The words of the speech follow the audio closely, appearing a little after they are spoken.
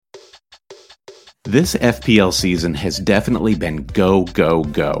This FPL season has definitely been go, go,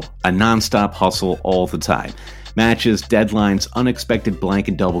 go. A nonstop hustle all the time. Matches, deadlines, unexpected blank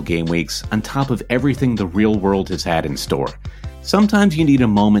and double game weeks, on top of everything the real world has had in store. Sometimes you need a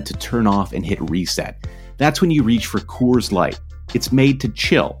moment to turn off and hit reset. That's when you reach for Coors Light. It's made to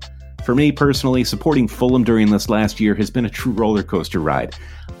chill. For me personally, supporting Fulham during this last year has been a true roller coaster ride.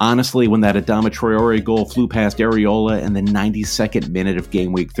 Honestly, when that Adama Traore goal flew past Areola in the 92nd minute of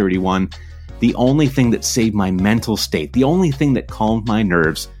game week 31, the only thing that saved my mental state, the only thing that calmed my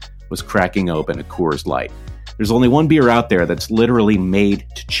nerves, was cracking open a Coors Light. There's only one beer out there that's literally made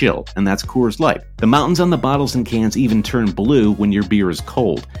to chill, and that's Coors Light. The mountains on the bottles and cans even turn blue when your beer is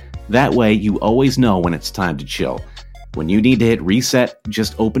cold. That way, you always know when it's time to chill. When you need to hit reset,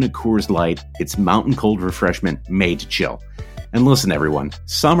 just open a Coors Light. It's mountain cold refreshment made to chill. And listen, everyone,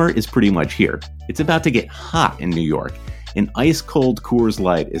 summer is pretty much here. It's about to get hot in New York. An ice-cold Coors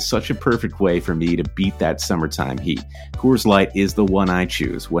Light is such a perfect way for me to beat that summertime heat. Coors Light is the one I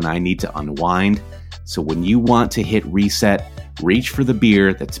choose when I need to unwind. So when you want to hit reset, reach for the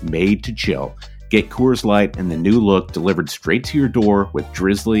beer that's made to chill. Get Coors Light and the new look delivered straight to your door with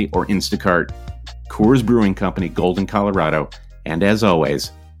Drizzly or Instacart. Coors Brewing Company, Golden, Colorado. And as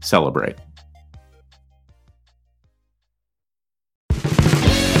always, celebrate.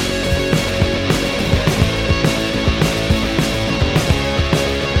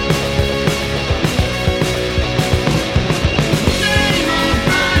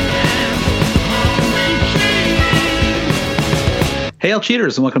 Hey, all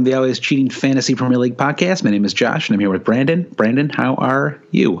cheaters, and welcome to the Always Cheating Fantasy Premier League podcast. My name is Josh, and I'm here with Brandon. Brandon, how are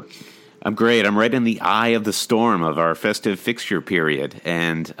you? I'm great. I'm right in the eye of the storm of our festive fixture period,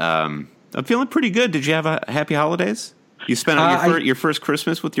 and I'm feeling pretty good. Did you have a happy holidays? You spent your first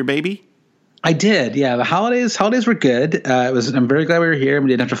Christmas with your baby? I did, yeah. The holidays were good. I'm very glad we were here. We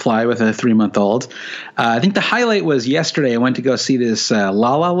didn't have to fly with a 3-month-old. I think the highlight was yesterday. I went to go see this La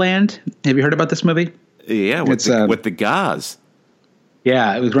La Land. Have you heard about this movie? Yeah, with the Gaz.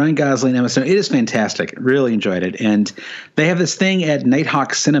 Yeah, it was Ryan Gosling. It is fantastic. Really enjoyed it. And they have this thing at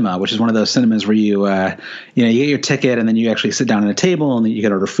Nighthawk Cinema, which is one of those cinemas where you get your ticket and then you actually sit down at a table and you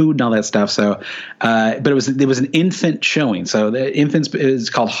can order food and all that stuff. So, but it was an infant showing. So the infants is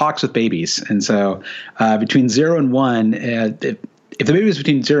called Hawks with Babies. And so between 0 and 1, if the baby was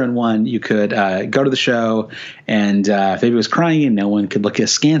between 0 and 1, you could go to the show, and if the baby was crying and no one could look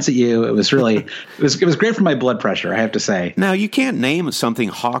askance at you, it was really it was great for my blood pressure, I have to say. Now, you can't name something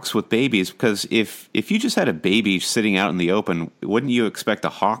Hawks with Babies, because if you just had a baby sitting out in the open, wouldn't you expect a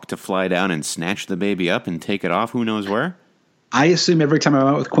hawk to fly down and snatch the baby up and take it off who knows where? I assume every time I'm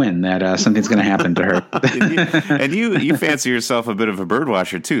out with Quinn that something's going to happen to her. and you fancy yourself a bit of a bird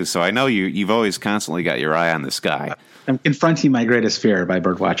watcher too, so I know you've always constantly got your eye on the sky. I'm confronting my greatest fear by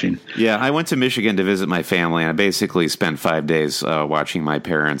bird watching. Yeah, I went to Michigan to visit my family, and I basically spent 5 days watching my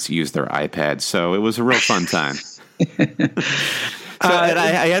parents use their iPads, so it was a real fun time. And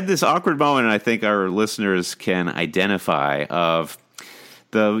I had this awkward moment, and I think our listeners can identify of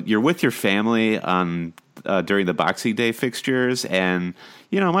you're with your family on during the Boxing Day fixtures, and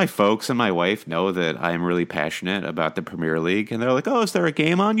my folks and my wife know that I'm really passionate about the Premier League, and they're like, "Oh, is there a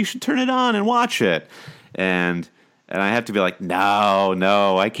game on? You should turn it on and watch it." And I have to be like,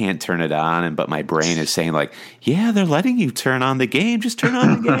 no, I can't turn it on. But my brain is saying like, yeah, they're letting you turn on the game. Just turn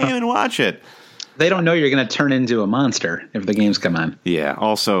on the game and watch it. They don't know you're going to turn into a monster if the games come on. Yeah.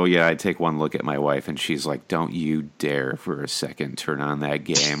 Also, I take one look at my wife and she's like, don't you dare for a second turn on that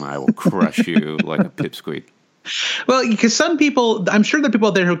game. I will crush you like a pipsqueak. Well, because some people, I'm sure there are people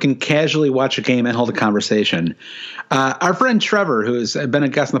out there who can casually watch a game and hold a conversation. Our friend Trevor, who has been a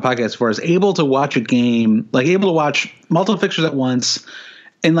guest on the podcast before, is able to watch a game, able to watch multiple fixtures at once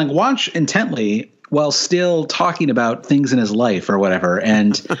and watch intently while still talking about things in his life or whatever.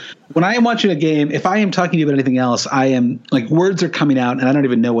 And when I am watching a game, if I am talking to you about anything else, I am words are coming out and I don't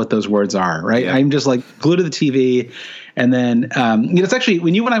even know what those words are. Right. Yeah. I'm just glued to the TV. And then, it's actually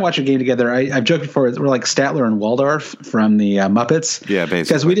when you and I watch a game together, I've joked before, we're like Statler and Waldorf from the Muppets. Yeah, basically.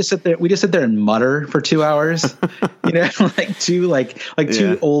 Because we just sit there and mutter for 2 hours,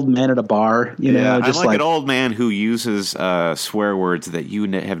 two old men at a bar, just like an old man who uses swear words that you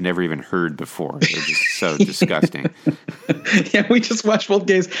have never even heard before. They're just so disgusting. Yeah, we just watch both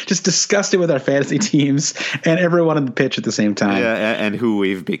games, just disgusted with our fantasy teams and everyone on the pitch at the same time. Yeah, and who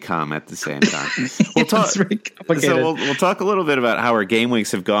we've become at the same time. It's very complicated. We'll talk a little bit about how our game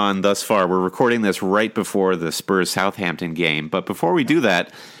weeks have gone thus far. We're recording this right before the Spurs-Southampton game. But before we do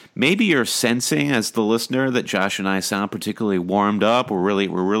that, maybe you're sensing as the listener that Josh and I sound particularly warmed up. We're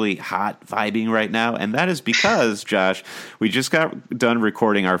really hot vibing right now. And that is because, Josh, we just got done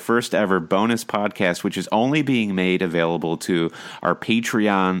recording our first ever bonus podcast, which is only being made available to our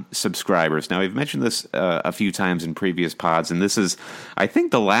Patreon subscribers. Now, we've mentioned this a few times in previous pods, and this is, I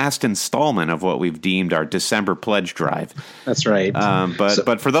think, the last installment of what we've deemed our December pledge drive. That's right.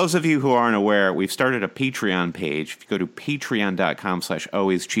 But for those of you who aren't aware, we've started a Patreon page. If you go to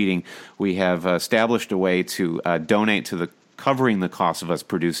patreon.com/alwayscheating, we have established a way to donate to the covering the cost of us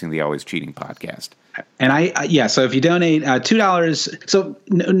producing the Always Cheating podcast. And so if you donate $2, so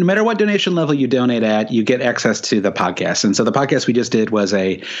no matter what donation level you donate at, you get access to the podcast. And so the podcast we just did was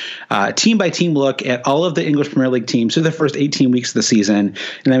a team-by-team look at all of the English Premier League teams through the first 18 weeks of the season,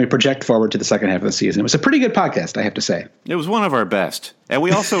 and then we project forward to the second half of the season. It was a pretty good podcast, I have to say. It was one of our best. And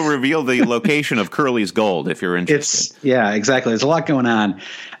we also revealed the location of Curly's Gold, if you're interested. Yeah, exactly. There's a lot going on.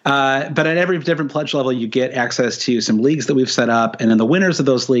 But at every different pledge level, you get access to some leagues that we've set up, and then the winners of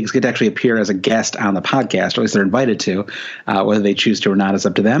those leagues get to actually appear as a guest on the podcast, or at least they're invited to. Whether they choose to or not is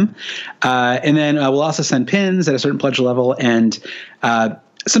up to them. And then we'll also send pins at a certain pledge level. And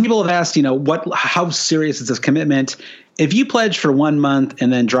some people have asked, how serious is this commitment? If you pledge for 1 month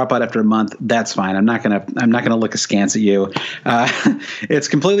and then drop out after a month, that's fine. I'm not gonna look askance at you. It's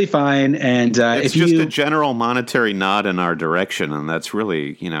completely fine. And it's just a general monetary nod in our direction, and that's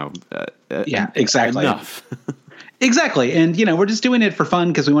really exactly enough. Exactly. And, we're just doing it for fun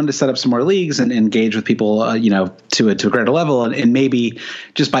because we wanted to set up some more leagues and engage with people, to a greater level, and maybe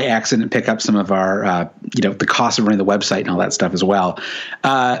just by accident pick up some of our, the cost of running the website and all that stuff as well.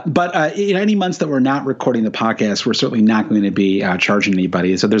 But any months that we're not recording the podcast, we're certainly not going to be charging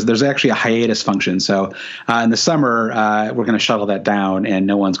anybody. So there's actually a hiatus function. So in the summer, we're going to shuttle that down, and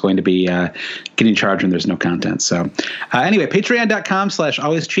no one's going to be getting charged when there's no content. So anyway,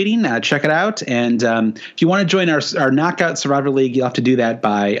 patreon.com/alwayscheating. Check it out. And if you want to join our knockout Survivor League, you'll have to do that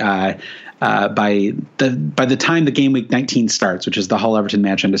by the time the game week 19 starts, which is the Hull Everton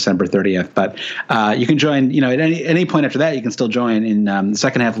match on December 30th. But you can join, at any point after that, you can still join. In the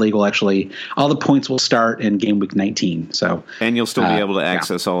second half league will actually, all the points will start in game week 19. So, and you'll still be able to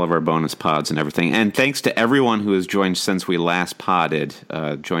access all of our bonus pods and everything. And thanks to everyone who has joined since we last podded,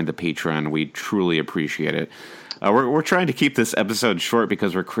 joined the Patreon. We truly appreciate it. We're trying to keep this episode short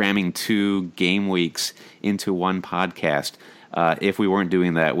because we're cramming 2 game weeks into one podcast. If we weren't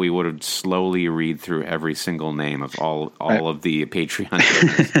doing that, we would have slowly read through every single name of all of the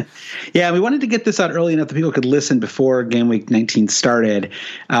Patreon. Yeah, we wanted to get this out early enough that people could listen before game week 19 started.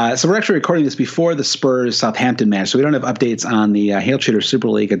 So we're actually recording this before the Spurs Southampton match, so we don't have updates on the Hail Cheater Super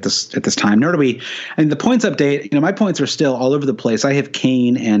League at this time. Nor do we. And the points update, my points are still all over the place. I have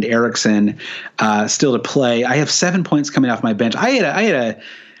Kane and Eriksson still to play. I have 7 points coming off my bench.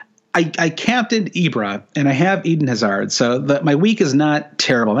 I captained Ibra, and I have Eden Hazard, so my week is not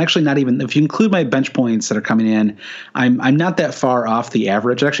terrible. I'm actually not even, if you include my bench points that are coming in, I'm not that far off the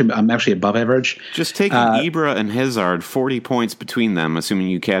average. I'm actually above average. Just taking Ibra and Hazard, 40 points between them, assuming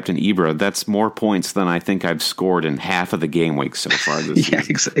you captain Ibra, that's more points than I think I've scored in half of the game weeks so far this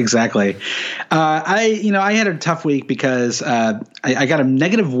season. Exactly. I had a tough week because I got a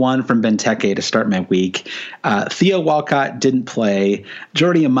 -1 from Benteke to start my week. Theo Walcott didn't play.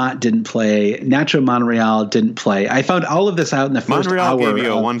 Jordi Amat didn't play. Nacho Monreal didn't play. I found all of this out in the first hour. Monreal gave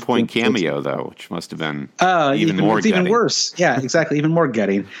you a 1-point cameo, though, which must have been even worse. Yeah, exactly. Even more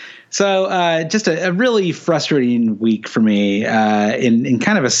gutting. So just a really frustrating week for me in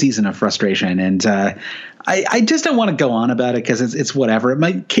kind of a season of frustration. And I just don't want to go on about it because it's whatever.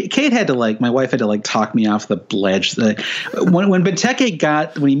 Kate had to my wife had to talk me off the ledge. When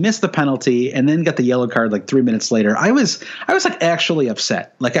Benteke when he missed the penalty and then got the yellow card 3 minutes later, I was actually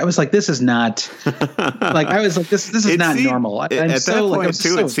upset. I was this is not this is not normal. At that point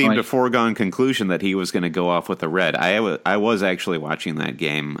too, it seemed a foregone conclusion that he was going to go off with a red. I was actually watching that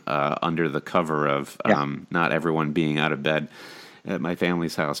game under the cover of not everyone being out of bed at my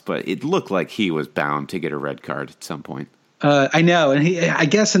family's house, but it looked like he was bound to get a red card at some point. I know, and I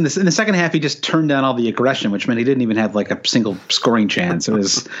guess in the second half he just turned down all the aggression, which meant he didn't even have a single scoring chance. It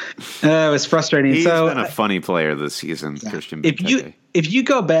was frustrating. He's been a funny player this season, Christian Benteke. If you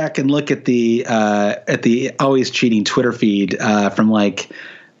go back and look at the Always Cheating Twitter feed from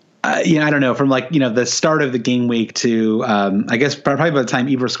I don't know, from the start of the game week to I guess probably by the time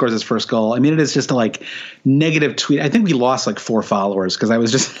Ibra scores his first goal. I mean, it is just a negative tweet. I think we lost 4 followers because I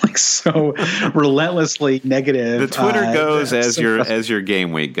was just so relentlessly negative. The Twitter goes as your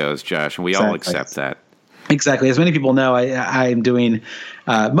game week goes, Josh, and we all accept that. Exactly. As many people know, I'm doing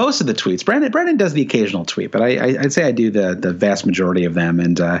most of the tweets. Brandon does the occasional tweet, but I'd say I do the vast majority of them.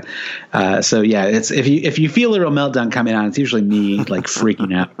 And so yeah, it's if you feel a real meltdown coming on, it's usually me like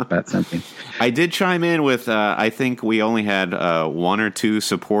freaking out about something. I did chime in with I think we only had one or two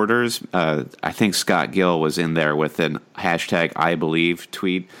supporters. I think Scott Gill was in there with an hashtag I believe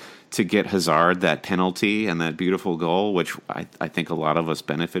tweet to get Hazard that penalty and that beautiful goal, which I think a lot of us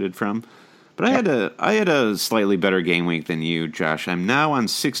benefited from. But I had a slightly better game week than you, Josh. I'm now on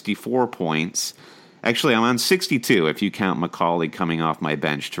 64 points. Actually, I'm on 62 if you count Macaulay coming off my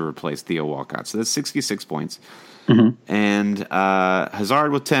bench to replace Theo Walcott. So that's 66 points. Mm-hmm. And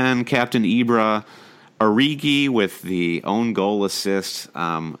Hazard with 10, Captain Ibra, Origi with the own goal assist.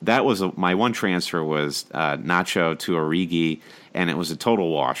 That was my one transfer was Nacho to Origi, and it was a total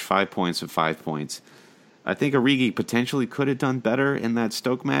wash, 5 points of 5 points. I think Origi potentially could have done better in that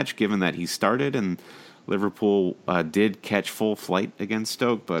Stoke match, given that he started and Liverpool did catch full flight against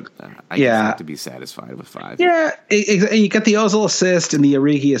Stoke, but I just have to be satisfied with 5. Yeah, you got the Ozil assist and the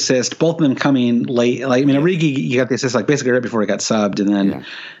Origi assist, both of them coming late. Like, I mean, Origi, you got the assist like basically right before he got subbed, and then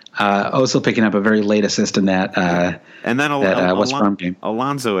Ozil picking up a very late assist in that. And then West Brom game.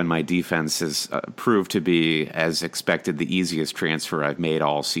 Alonso in my defense has proved to be, as expected, the easiest transfer I've made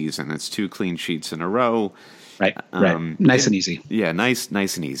all season. It's 2 clean sheets in a row. Right. Nice and easy. Yeah, nice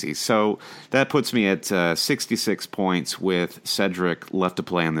and easy. So that puts me at 66 points with Cedric left to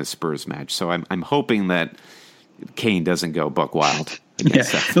play in this Spurs match. So I'm hoping that Kane doesn't go buck wild. Yeah,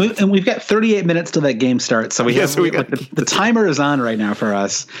 and we've got 38 minutes till that game starts. So the timer is on right now for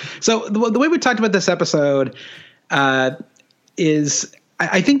us. So the way we talked about this episode is,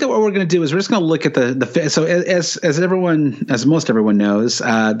 I think that what we're going to do is we're just going to look at so as most everyone knows,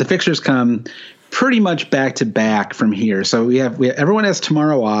 the fixtures come pretty much back to back from here. So we have everyone has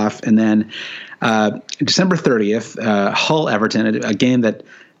tomorrow off, and then December 30th, Hull Everton, a game that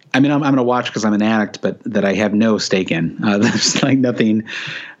I'm going to watch because I'm an addict, but that I have no stake in. There's like nothing.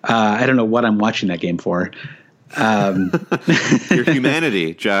 I don't know what I'm watching that game for. Your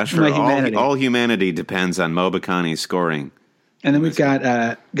humanity, Josh. My humanity. All humanity depends on Mo Bacani's scoring. And then we've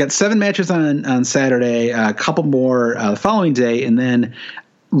got 7 matches on Saturday, a couple more the following day, and then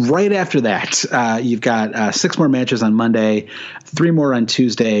right after that, you've got 6 more matches on Monday, 3 more on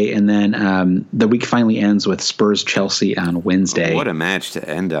Tuesday, and then the week finally ends with Spurs-Chelsea on Wednesday. What a match to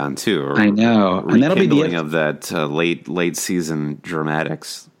end on, too. I know. And that'll be the end of that late season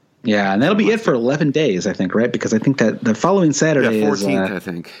dramatics. Yeah, and that'll be it for 11 days, I think, right? Because I think that the following Saturday 14th, I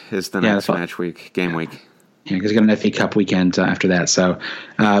think, is the next match week, game week. Yeah, because you got an FA Cup weekend after that. So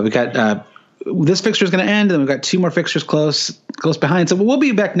we got this fixture is going to end, and we've got 2 more fixtures close behind. So we'll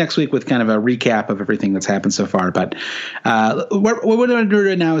be back next week with kind of a recap of everything that's happened so far. But what we're going to do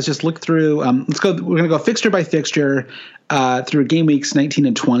right now is just look through. We're going to go fixture by fixture through game weeks 19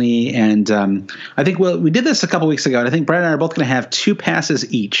 and 20. And I think we did this a couple weeks ago, and I think Brad and I are both going to have 2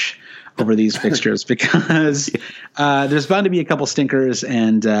 passes each over these fixtures because there's bound to be a couple stinkers,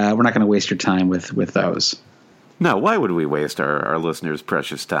 and we're not going to waste your time with those. No, why would we waste our listeners'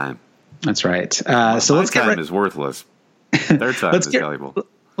 precious time? That's right. So my time is worthless. Their time is valuable.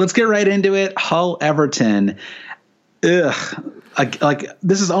 Let's get right into it. Hull Everton. Ugh. Like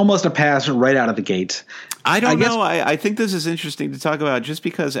this is almost a pass right out of the gate. I don't know. I think this is interesting to talk about just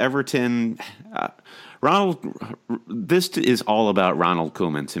because Everton, this is all about Ronald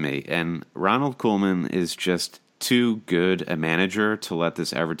Koeman to me. And Ronald Koeman is just too good a manager to let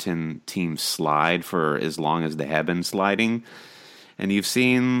this Everton team slide for as long as they have been sliding. And you've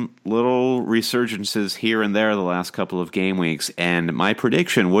seen little resurgences here and there the last couple of game weeks. And my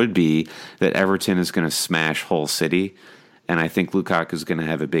prediction would be that Everton is going to smash Hull City. And I think Lukaku is going to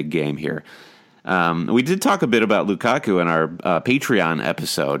have a big game here. We did talk a bit about Lukaku in our Patreon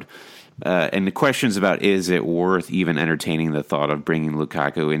episode. And the questions about is it worth even entertaining the thought of bringing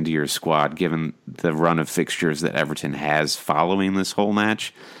Lukaku into your squad, given the run of fixtures that Everton has following this whole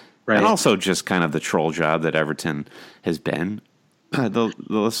match. Right. And also just kind of the troll job that Everton has been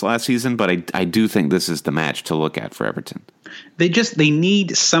this last season. But I do think this is the match to look at for Everton. They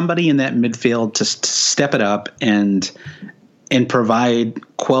need somebody in that midfield to step it up and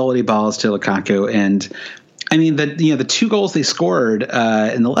provide quality balls to Lukaku. And I mean, the 2 goals they scored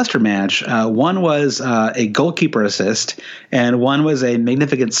in the Leicester match, one was a goalkeeper assist, and one was a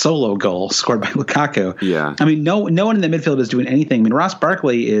magnificent solo goal scored by Lukaku. Yeah, I mean, no one in the midfield is doing anything. I mean, Ross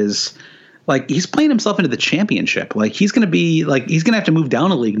Barkley is like he's playing himself into the championship. Like he's going to have to move down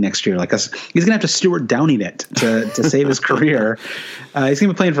a league next year. Like he's going to have to Stuart Downing it to save his career. He's going to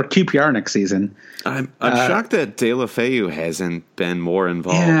be playing for QPR next season. I'm shocked that De La Feu hasn't been more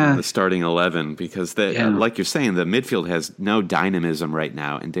involved in the starting 11 because like you're saying, the midfield has no dynamism right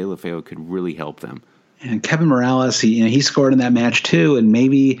now, and De La Feu could really help them. And Kevin Morales, he scored in that match too, and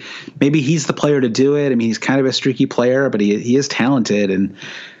maybe he's the player to do it. I mean, he's kind of a streaky player, but he is talented, and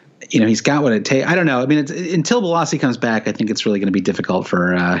he's got what it takes. I don't know. I mean, until Velocity comes back, I think it's really going to be difficult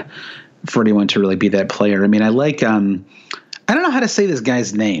for anyone to really be that player. I mean, I like I don't know how to say this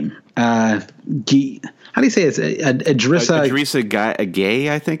guy's name. How do you say it? Idrissa Gueye,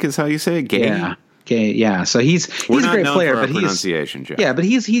 I think is how you say it. Gueye? Yeah. Okay, yeah. So he's a great player, but pronunciation, Jeff. Yeah, but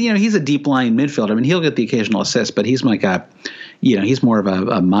he's a deep line midfielder. I mean, he'll get the occasional assist, but he's like he's more of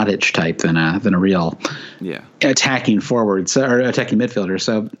a Matic type than a real attacking forward or attacking midfielder.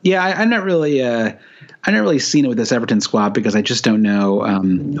 So yeah, I'm not really seen it with this Everton squad because I just don't know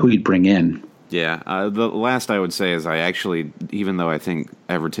who you'd bring in. Yeah, the last I would say is I actually, even though I think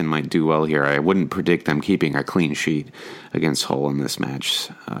Everton might do well here, I wouldn't predict them keeping a clean sheet against Hull in this match.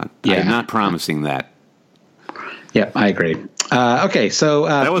 I'm not promising that. Yeah, I agree. Okay, so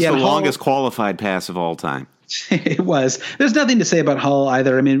that was the longest qualified pass of all time. It was. There's nothing to say about Hull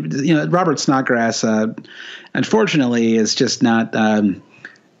either. I mean, Robert Snodgrass, unfortunately, is just not.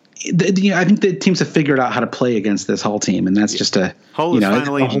 I think the teams have figured out how to play against this Hull team, and that's just Hull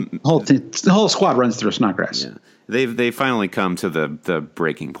the whole squad runs through Snodgrass. Yeah. They finally come to the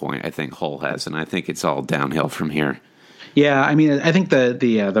breaking point. I think Hull has, and I think it's all downhill from here. Yeah, I mean, I think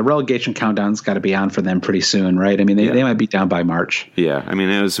the relegation countdown's got to be on for them pretty soon, right? I mean, they might be down by March. Yeah, I mean,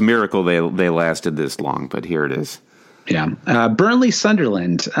 it was a miracle they lasted this long, but here it is. Yeah. Burnley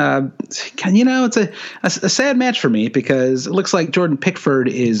Sunderland. It's a sad match for me because it looks like Jordan Pickford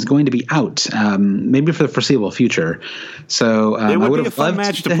is going to be out, maybe for the foreseeable future. So it would be a fun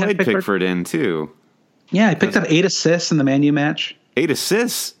match to play Pickford in too. Yeah, he picked up 8 assists in the Man U match. 8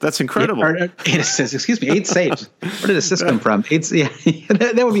 assists? That's incredible. 8 assists. Excuse me. 8 saves. Where did assists come from?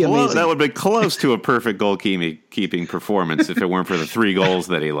 That would be amazing. That would be close to a perfect goalkeeping performance if it weren't for the 3 goals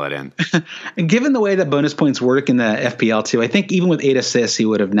that he let in. And given the way that bonus points work in the FPL too, I think even with 8 assists, he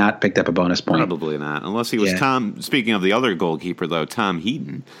would have not picked up a bonus point. Probably not, unless he was Tom. Speaking of the other goalkeeper, though, Tom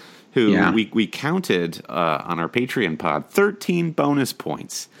Heaton, who we counted on our Patreon pod 13 bonus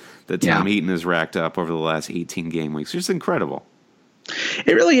points that Tom Heaton has racked up over the last 18 game weeks. Just incredible.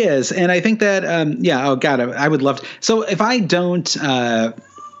 It really is. And I think that, I would love to. So if I don't,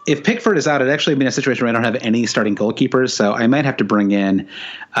 if Pickford is out, I'd actually be in a situation where I don't have any starting goalkeepers. So I might have to bring in,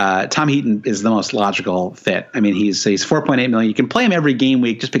 Tom Heaton is the most logical fit. I mean, he's 4.8 million. You can play him every game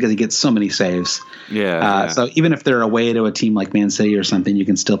week just because he gets so many saves. Yeah. So even if they're away to a team like Man City or something, you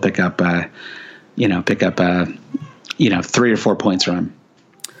can still pick up 3 or 4 points from him.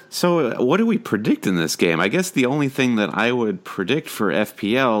 So what do we predict in this game? I guess the only thing that I would predict for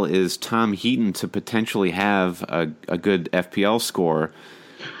FPL is Tom Heaton to potentially have a good FPL score,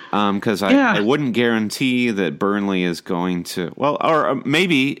 because I wouldn't guarantee that Burnley is going to – well, or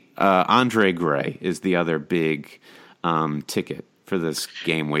maybe Andre Gray is the other big ticket for this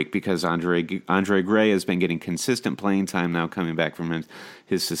game week because Andre Gray has been getting consistent playing time now coming back from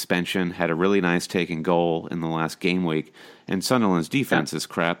his suspension, had a really nice taken goal in the last game week. And Sunderland's defense is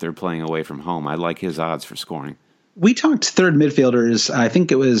crap. They're playing away from home. I like his odds for scoring. We talked third midfielders. I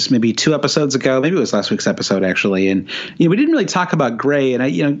think it was maybe 2 episodes ago. Maybe it was last week's episode, actually. And we didn't really talk about Gray.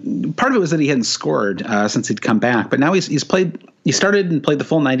 And part of it was that he hadn't scored since he'd come back. But now he's played. He started and played the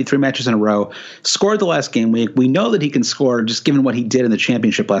full 93 matches in a row. Scored the last game week. We know that he can score just given what he did in the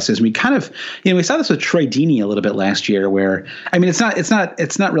championship last season. We kind of, we saw this with Troy Deeney a little bit last year. Where I mean, it's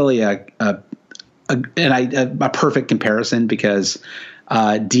not really a perfect comparison because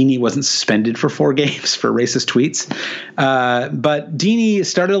Deeney wasn't suspended for 4 games for racist tweets. But Deeney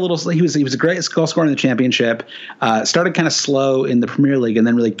started a little. He was a great goal scorer in the championship. Started kind of slow in the Premier League and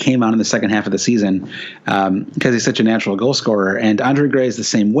then really came on in the second half of the season because he's such a natural goal scorer. And Andre Gray is the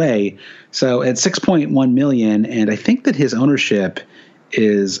same way. So at 6.1 million, and I think that his ownership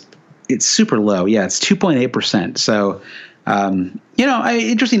it's super low. Yeah, it's 2.8%. So.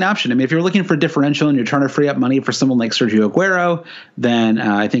 Interesting option. I mean, if you're looking for differential and you're trying to free up money for someone like Sergio Aguero, then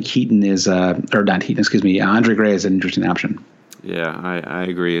I think Andre Gray is an interesting option. Yeah, I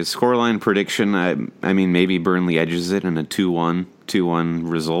agree. A scoreline prediction, I mean, maybe Burnley edges it in a 2-1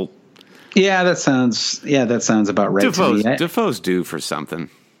 result. Yeah, that sounds about right to me. Defoe's due for something.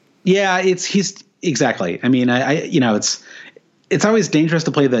 Yeah, he's exactly. I mean, it's always dangerous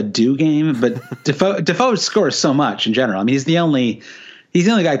to play the do game, but Defoe scores so much in general. I mean, he's the only he's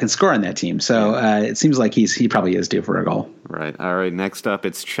the only guy who can score on that team. So it seems like he probably is due for a goal. Right. All right. Next up,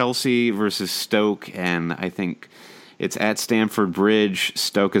 it's Chelsea versus Stoke, and I think it's at Stamford Bridge.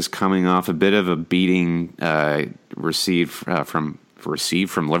 Stoke is coming off a bit of a beating received from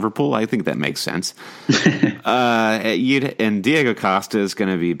Liverpool. I think that makes sense. And Diego Costa is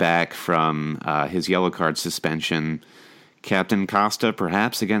going to be back from his yellow card suspension. Captain Costa,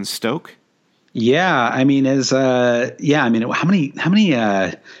 perhaps against Stoke. Yeah, I mean, how many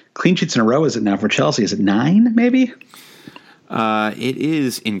clean sheets in a row is it now for Chelsea? Is it 9, maybe? It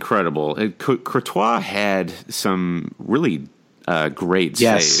is incredible. Courtois had some really great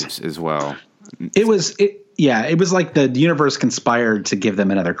saves as well. It was like the universe conspired to give them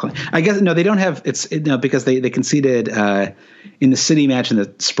another clean. I guess no, they don't have because they conceded in the City match and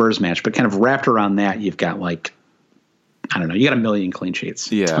the Spurs match, but kind of wrapped around that, you've got like, I don't know, you got 1 million clean sheets.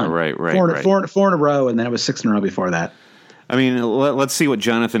 Yeah, right. Four in a row, and then it was 6 in a row before that. I mean, let's see what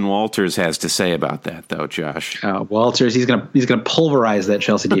Jonathan Walters has to say about that, though, Josh. Walters, he's gonna pulverize that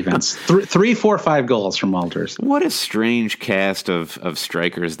Chelsea defense. 3, 4, 5 goals from Walters. What a strange cast of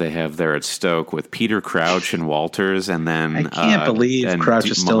strikers they have there at Stoke with Peter Crouch and Walters, and then I can't believe Crouch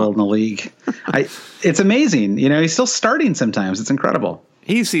is still in the league. It's amazing. He's still starting sometimes. It's incredible.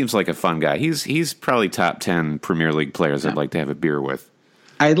 He seems like a fun guy. He's probably top 10 Premier League players I'd like to have a beer with.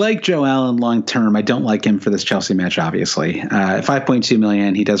 I like Joe Allen long term. I don't like him for this Chelsea match, obviously. $5.2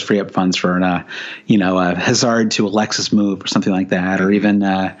 million, he does free up funds for a Hazard to Alexis move or something like that, or even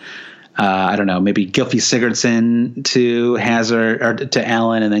I don't know, maybe Gylfi Sigurdsson to Hazard or to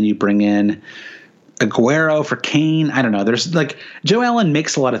Allen, and then you bring in Aguero for Kane. I don't know. There's like Joe Allen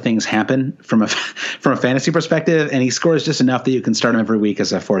makes a lot of things happen from a fantasy perspective, and he scores just enough that you can start him every week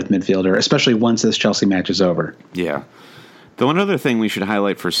as a fourth midfielder, especially once this Chelsea match is over. Yeah. The one other thing we should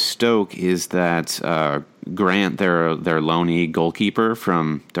highlight for Stoke is that Grant, their loanee goalkeeper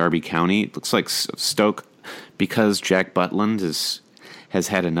from Derby County, it looks like Stoke, because Jack Butland has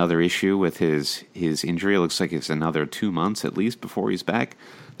had another issue with his injury. It looks like it's another 2 months at least before he's back.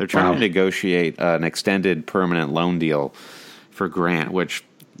 They're trying to negotiate an extended permanent loan deal for Grant, which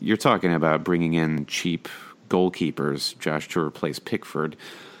you're talking about bringing in cheap goalkeepers, Josh, to replace Pickford.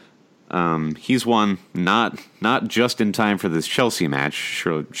 He's won not just in time for this Chelsea match.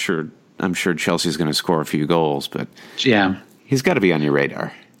 Sure, I'm sure Chelsea's going to score a few goals, but yeah, he's got to be on your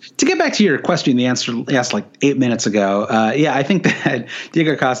radar. To get back to your question, the answer asked like 8 minutes ago. I think that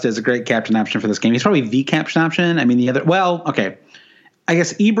Diego Costa is a great captain option for this game. He's probably the captain option. I mean, I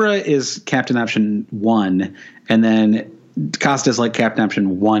guess Ibra is captain option 1, and then Costa's like captain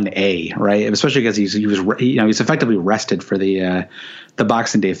option 1A, right? Especially because he's effectively rested for the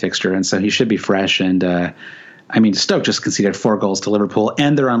Boxing Day fixture, and so he should be fresh. And Stoke just conceded 4 goals to Liverpool,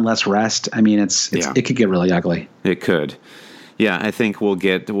 and they're on less rest. I mean, it could get really ugly. It could. Yeah, I think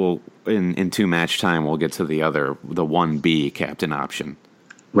in 2 match time we'll get to the 1B captain option.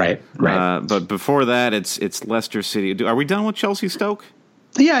 Right. But before that, it's Leicester City. Are we done with Chelsea Stoke?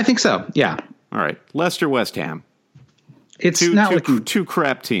 Yeah, I think so. Yeah. All right, Leicester West Ham. It's two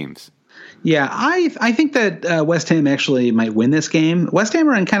crap teams. Yeah, I think that West Ham actually might win this game. West Ham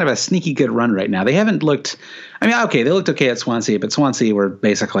are in kind of a sneaky good run right now. They haven't looked – they looked okay at Swansea, but Swansea were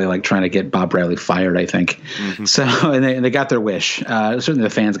basically like trying to get Bob Bradley fired, I think. Mm-hmm. So and they got their wish. Certainly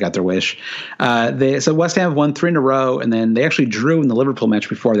the fans got their wish. So West Ham won 3 in a row, and then they actually drew in the Liverpool match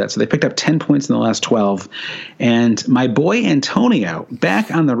before that. So they picked up 10 points in the last 12. And my boy Antonio,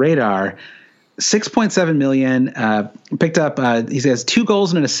 back on the radar – $6.7 million, picked up, he has 2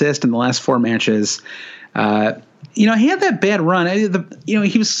 goals and an assist in the last 4 matches. He had that bad run.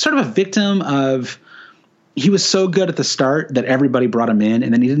 He was sort of a victim of, he was so good at the start that everybody brought him in,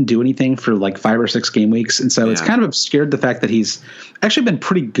 and then he didn't do anything for like 5 or 6 game weeks. And so it's kind of obscured the fact that he's actually been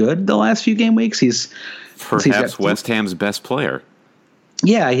pretty good the last few game weeks. He's perhaps West Ham's best player.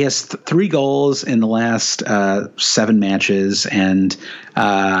 Yeah, he has 3 goals in the last 7 matches, and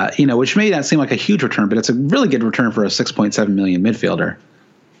which may not seem like a huge return, but it's a really good return for a $6.7 million midfielder.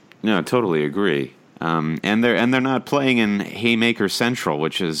 No, I totally agree. And they're not playing in Haymaker Central,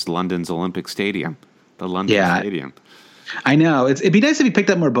 which is London's Olympic Stadium, the London Stadium. I know it'd be nice if he picked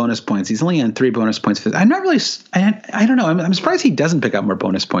up more bonus points. He's only on 3 bonus points. I'm not really. I don't know. I'm surprised he doesn't pick up more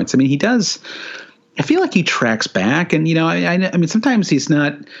bonus points. I mean, he does. I feel like he tracks back, and I mean, sometimes he's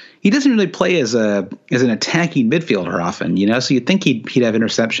not. He doesn't really play as an attacking midfielder often, So you'd think he'd have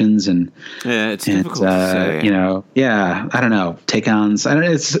interceptions and it's difficult to say. I don't know, take-ons. I don't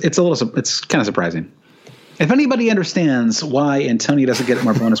know. It's kind of surprising. If anybody understands why Antonio doesn't get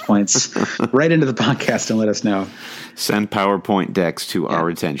more bonus points, write into the podcast and let us know. Send PowerPoint decks to our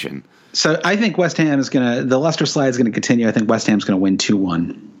attention. So I think West Ham is the Leicester slide is gonna continue. I think West Ham's gonna win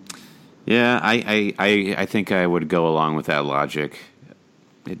 2-1. Yeah, I think I would go along with that logic.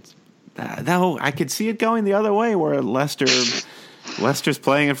 It's though I could see it going the other way, where Leicester's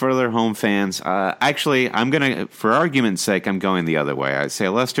playing it for their home fans. Actually, for argument's sake, I'm going the other way. I say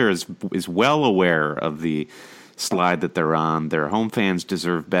Leicester is well aware of the slide that they're on. Their home fans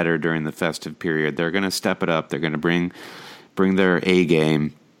deserve better during the festive period. They're going to step it up. They're going to bring their A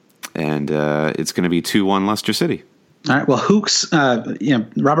game, and it's going to be 2-1 Leicester City. All right. Well, Hooks,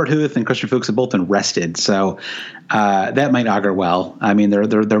 Robert Huth and Christian Fuchs have both been rested, so that might augur well. I mean,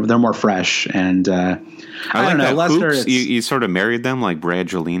 they're more fresh, and I don't know. Leicester, Hooks, you sort of married them like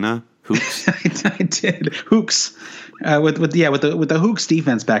Brangelina. Hooks, I did. Hooks, with the Hooks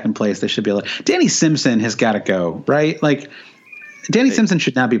defense back in place, they should be able to. Danny Simpson has got to go, right? Like Danny Simpson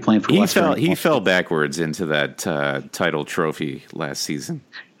should not be playing for Leicester. He fell backwards into that title trophy last season.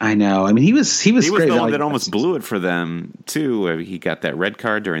 I know. I mean, he was great. The one that almost blew it for them too. He got that red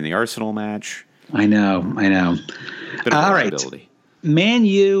card during the Arsenal match. I know. All right, Man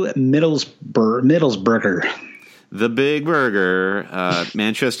U Middlesbrough. The Big Burger.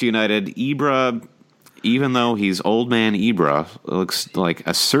 Manchester United. Ibra, even though he's old man Ibra, looks like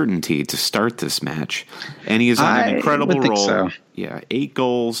a certainty to start this match, and he is on an incredible roll. So. Yeah, 8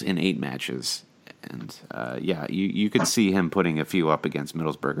 goals in 8 matches. And, you could see him putting a few up against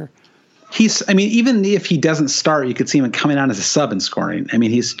Middlesbrough. Even if he doesn't start, you could see him coming on as a sub and scoring. I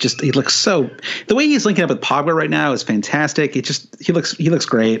mean, he looks so – the way he's linking up with Pogba right now is fantastic. He looks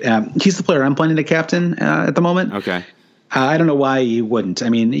great. He's the player I'm planning to captain at the moment. Okay. I don't know why you wouldn't. I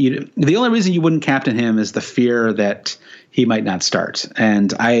mean, the only reason you wouldn't captain him is the fear that he might not start.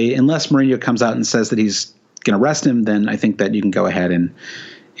 And unless Mourinho comes out and says that he's going to rest him, then I think that you can go ahead and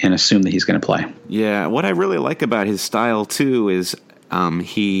assume that he's going to play. Yeah, what I really like about his style too is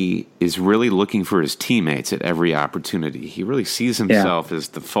he is really looking for his teammates at every opportunity. He really sees himself as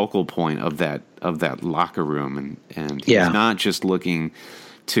the focal point of that locker room, and he's not just looking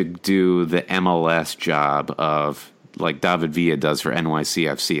to do the MLS job of like David Villa does for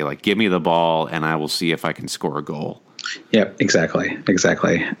NYCFC. Like, give me the ball and I will see if I can score a goal. Yep, exactly. We're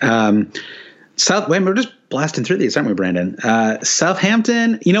just blasting through these, aren't we, Brandon?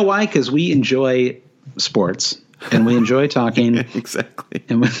 Southampton, you know why? Because we enjoy sports and we enjoy talking. Exactly.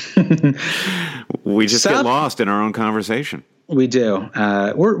 And we just get lost in our own conversation. We do.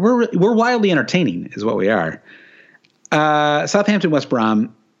 We're wildly entertaining, is what we are. Southampton, West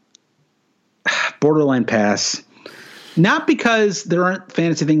Brom, borderline pass. Not because there aren't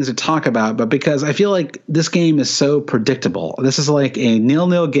fantasy things to talk about, but because I feel like this game is so predictable. This is like a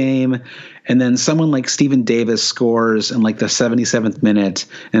 0-0 game, and then someone like Stephen Davis scores in like the 77th minute,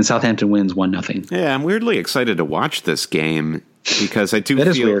 and Southampton wins 1-0. Yeah, I'm weirdly excited to watch this game because I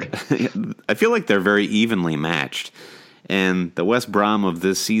is weird. I feel like they're very evenly matched, and the West Brom of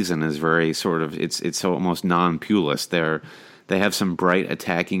this season is very sort of it's almost non-Pulis. They have some bright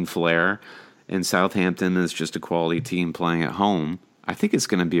attacking flair. And Southampton is just a quality team playing at home. I think it's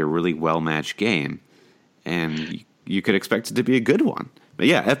going to be a really well-matched game, and you could expect it to be a good one. But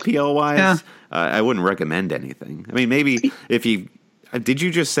yeah, FPL-wise, I wouldn't recommend anything. I mean, maybe if you did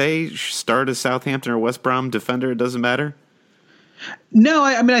you just say start a Southampton or West Brom defender? It doesn't matter. No,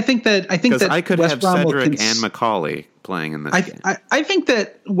 I think that I could West have Brom Cedric and McCauley playing in this game. I think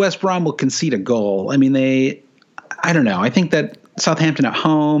that West Brom will concede a goal. I mean, I don't know. I think that Southampton at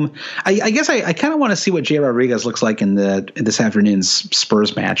home. I guess I kind of want to see what Jay Rodriguez looks like in this afternoon's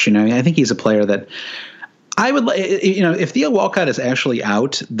Spurs match. I think he's a player that I would, if Theo Walcott is actually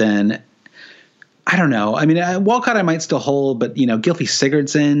out, then I don't know. I mean, Walcott I might still hold, but Gylfi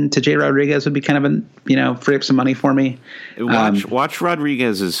Sigurdsson to Jay Rodriguez would be kind of free up some money for me. Watch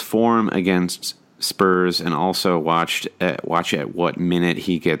Rodriguez's form against Spurs, and also watch at what minute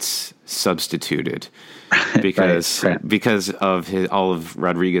he gets substituted. Because of all of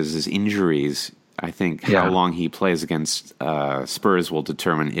Rodriguez's injuries, I think how long he plays against Spurs will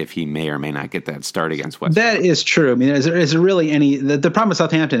determine if he may or may not get that start against West Brom. That is true. I mean, is there really any? The problem with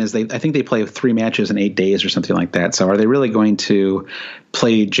Southampton is I think they play 3 matches in 8 days or something like that. So are they really going to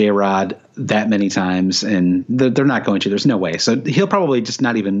play J-Rod that many times? And they're not going to. There's no way. So he'll probably just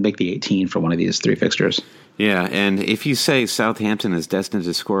not even make the 18 for one of these 3 fixtures. Yeah, and if you say Southampton is destined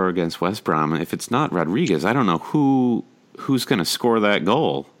to score against West Brom, if it's not Rodriguez, I don't know who's going to score that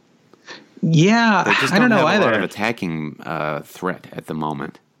goal. Yeah, I don't know either. A lot of attacking threat at the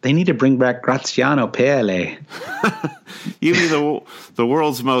moment. They need to bring back Graziano Pelle. You mean the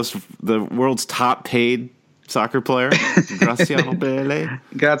world's top paid soccer player, Graziano Pelle.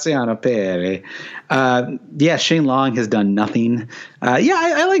 Graziano Pelle. Yeah, Shane Long has done nothing.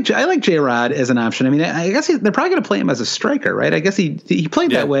 I like J-Rod as an option. I mean, I guess they're probably going to play him as a striker, right? I guess he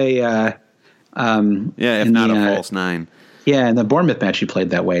played that way. If not a false nine. Yeah, in the Bournemouth match he played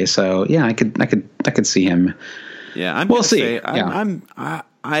that way. So yeah, I could see him. Yeah, we'll see. Say,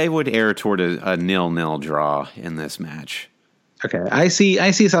 I would err toward a 0-0 draw in this match. Okay, I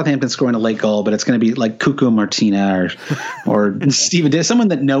see Southampton scoring a late goal, but it's going to be like Cuco Martina or Steven Diaz, someone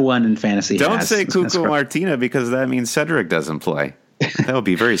that no one in fantasy has. Don't say Cuco Martina because that means Cedric doesn't play. That would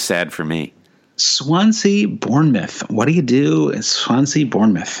be very sad for me. Swansea Bournemouth. What do you do in Swansea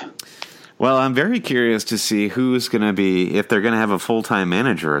Bournemouth? Well, I'm very curious to see who's going to be, if they're going to have a full-time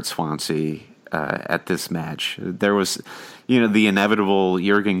manager at Swansea at this match. There was, the inevitable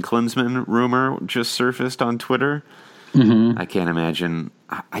Jurgen Klinsmann rumor just surfaced on Twitter. Mm-hmm. I can't imagine.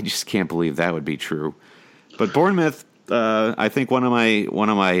 I just can't believe that would be true. But Bournemouth, I think one of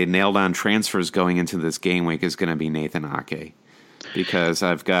my nailed on transfers going into this game week is going to be Nathan Ake, because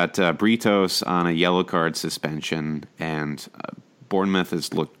I've got Britos on a yellow card suspension, and Bournemouth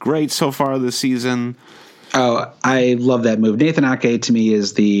has looked great so far this season. Oh, I love that move. Nathan Ake to me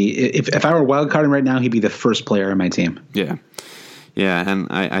is if I were wildcarding right now, he'd be the first player on my team. Yeah. Yeah, and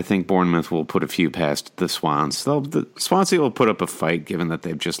I think Bournemouth will put a few past the Swans. Swansea will put up a fight, given that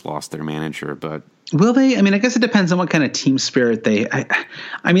they've just lost their manager. But will they? I mean, I guess it depends on what kind of team spirit they.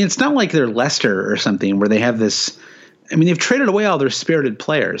 I mean, it's not like they're Leicester or something where they have this. I mean, they've traded away all their spirited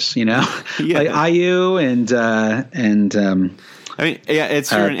players, Yeah. Like Ayew and. I mean, yeah, it's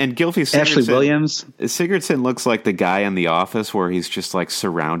true. And Gylfi Sigurdsson. Ashley Williams. Sigurdsson looks like the guy in The Office where he's just like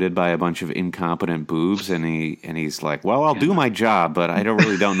surrounded by a bunch of incompetent boobs, and he's like, "Well, I'll do my job, but I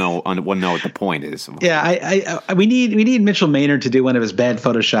don't know what the point is." Yeah, we need Mitchell Maynard to do one of his bad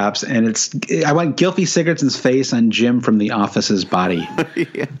photoshops, and I want Gylfi Sigurdsson's face on Jim from The Office's body.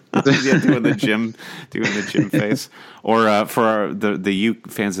 yeah, doing the Jim face. Or for the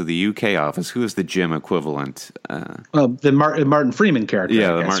fans of the UK Office, who is the Jim equivalent? The Martin Freeman character.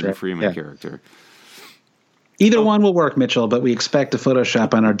 Yeah, the Martin Freeman character. Either one will work, Mitchell, but we expect a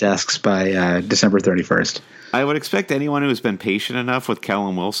Photoshop on our desks by December 31st. I would expect anyone who's been patient enough with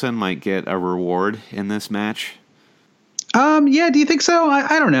Callum Wilson might get a reward in this match. Yeah, do you think so?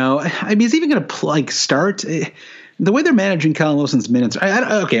 I don't know. I mean, is he even going to start? The way they're managing Callum Wilson's minutes,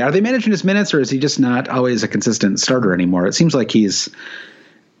 are they managing his minutes, or is he just not always a consistent starter anymore? It seems like he's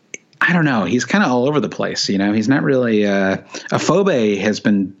kind of all over the place. He's not really. Afobe has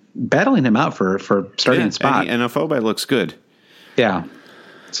been battling him out for starting in spot, and Afobe looks good. Yeah,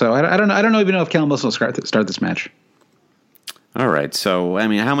 so I don't know. I don't even know if Callum Wilson will start this match. All right, so I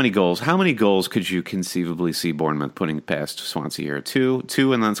mean, how many goals could you conceivably see Bournemouth putting past Swansea here? Two,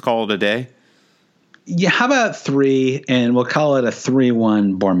 and let's call it a day. Yeah, how about 3, and we'll call it a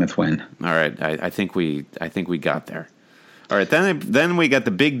 3-1 Bournemouth win. All right, I think we got there. All right, then we got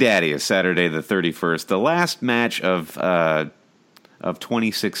the Big Daddy of Saturday the 31st, the last match of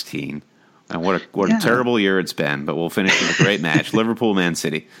 2016. And what a terrible year it's been, but we'll finish with a great match, Liverpool-Man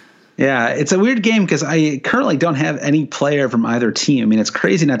City. Yeah, it's a weird game because I currently don't have any player from either team. I mean, it's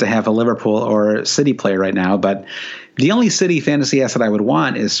crazy not to have a Liverpool or City player right now, but the only City fantasy asset I would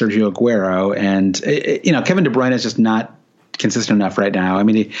want is Sergio Aguero, and Kevin De Bruyne is just not consistent enough right now. I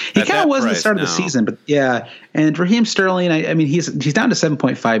mean, he kind of was at the start of the season, but yeah. And Raheem Sterling, I mean, he's down to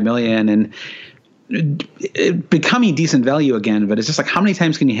 7.5 million and becoming decent value again. But it's just like, how many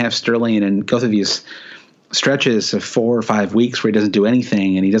times can you have Sterling and go through these stretches of 4 or 5 weeks where he doesn't do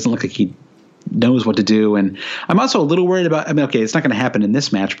anything and he doesn't look like he knows what to do? And I'm also a little worried about, it's not going to happen in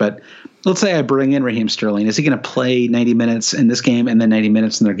this match, but let's say I bring in Raheem Sterling. Is he going to play 90 minutes in this game and then 90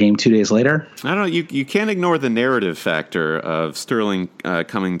 minutes in their game 2 days later? I don't know. You can't ignore the narrative factor of Sterling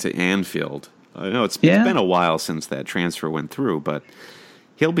coming to Anfield. I know it's been a while since that transfer went through, but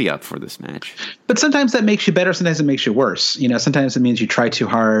he'll be up for this match. But sometimes that makes you better. Sometimes it makes you worse. Sometimes it means you try too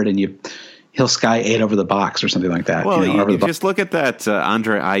hard and he'll sky 8 over the box or something like that. Well, you just look at that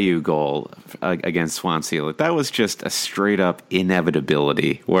Andre Ayew goal against Swansea. That was just a straight-up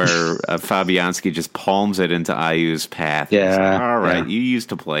inevitability where Fabianski just palms it into Ayew's path. Yeah. All right, you used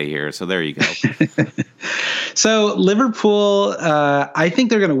to play here, so there you go. So Liverpool, I think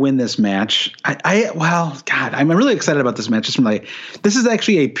they're going to win this match. I'm really excited about this match. This is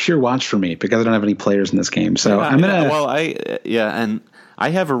actually a pure watch for me because I don't have any players in this game. So I'm going to. I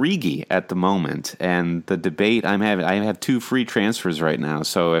have Origi at the moment, and the debate I have 2 free transfers right now.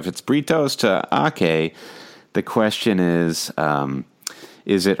 So if it's Britos to Ake, the question is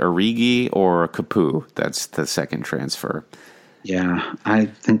it Origi or Capu? That's the second transfer. Yeah, I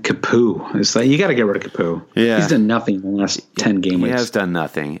think Capu is like, you got to get rid of Capu. Yeah. He's done nothing in the last 10 game He weeks. has done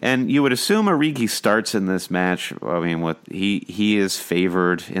nothing. And you would assume Origi starts in this match. I mean, he is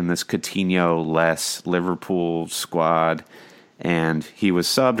favored in this Coutinho-less Liverpool squad, and he was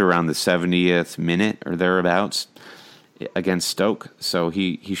subbed around the 70th minute or thereabouts against Stoke, so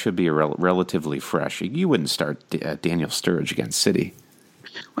he should be relatively fresh. You wouldn't start Daniel Sturridge against City.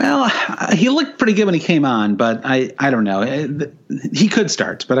 Well, he looked pretty good when he came on, but I don't know. He could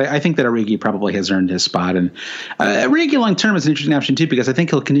start, but I think that Origi probably has earned his spot. And Origi long term is an interesting option too, because I think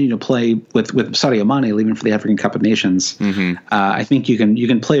he'll continue to play with Sadio Mane leaving for the African Cup of Nations. Mm-hmm. I think you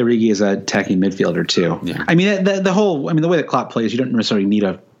can play Origi as a attacking midfielder too. Yeah. I mean, the way that Klopp plays, you don't necessarily need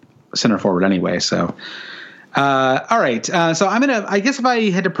a center forward anyway. So. All right. So I guess if I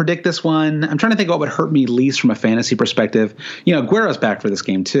had to predict this one, I'm trying to think what would hurt me least from a fantasy perspective. Aguero's back for this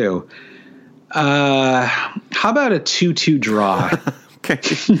game too. How about a 2-2 draw? Okay.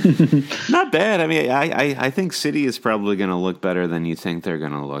 Not bad. I mean, I think City is probably going to look better than you think they're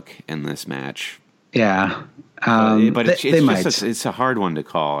going to look in this match. Yeah. But it's a hard one to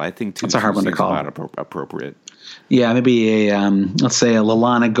call. I think it's a hard one to call. About appropriate. Yeah, maybe let's say a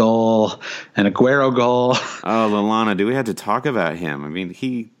Lallana goal, an Aguero goal. Oh, Lallana. Do we have to talk about him? I mean,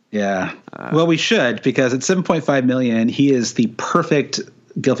 Yeah. Well, we should, because at $7.5 million, he is the perfect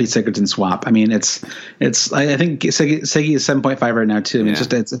Gylfi Sigurdsson swap. I mean, it's. I think Siggy is 7.5 right now too. I mean,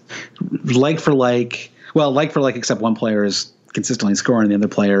 it's like for like. Well, like for like, except one player is consistently scoring, and the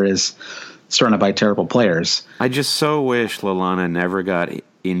other player is surrounded by terrible players. I just so wish Lallana never got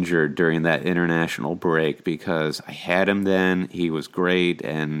injured during that international break, because I had him then. He was great,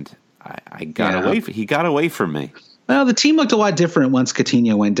 and I got away. He got away from me. Well, the team looked a lot different once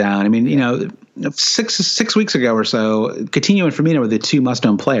Coutinho went down. I mean, six weeks ago or so, Coutinho and Firmino were the two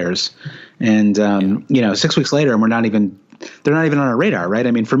must-own players, and 6 weeks later, and they're not even on our radar, right?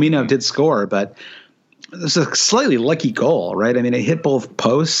 I mean, Firmino did score, but it's a slightly lucky goal, right? I mean, it hit both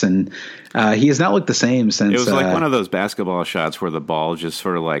posts, and he has not looked the same since. It was like one of those basketball shots where the ball just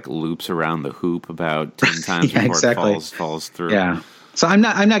sort of like loops around the hoop about 10 times before it falls through. Yeah. So I'm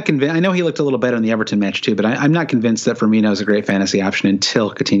not convinced. I know he looked a little better in the Everton match too, but I'm not convinced that Firmino is a great fantasy option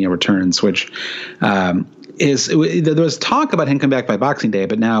until Coutinho returns, which there was talk about him coming back by Boxing Day,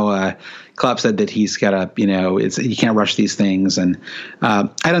 but now Klopp said that he's got you can't rush these things, and I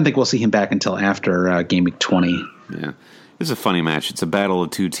don't think we'll see him back until after game week 20. Yeah. It's a funny match. It's a battle of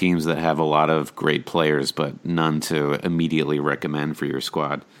two teams that have a lot of great players, but none to immediately recommend for your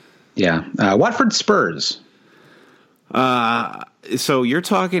squad. Yeah. Watford Spurs. So you're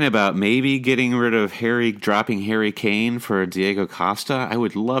talking about maybe getting rid of dropping Harry Kane for Diego Costa? I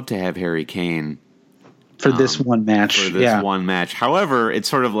would love to have Harry Kane for this one match. One match. However, it's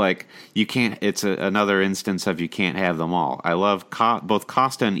sort of like you can't. It's another instance of you can't have them all. I love both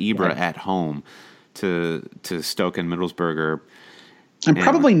Costa and Ibra at home to Stoke and Middlesbrough. I'm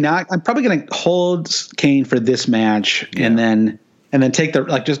probably going to hold Kane for this match, and then take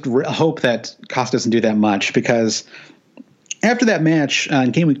just hope that Costa doesn't do that much, because after that match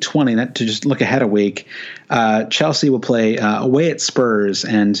in game week 20, not to just look ahead a week, Chelsea will play away at Spurs,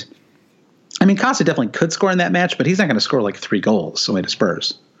 and I mean, Costa definitely could score in that match, but he's not going to score like 3 goals away to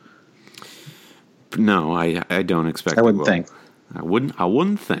Spurs. No, I don't expect. I wouldn't think. I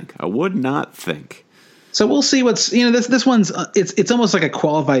wouldn't think. I would not think. So we'll see what's, this one's, it's almost like a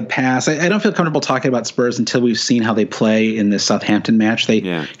qualified pass. I don't feel comfortable talking about Spurs until we've seen how they play in this Southampton match. They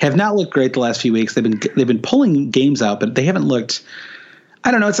have not looked great the last few weeks. They've been pulling games out, but they haven't looked,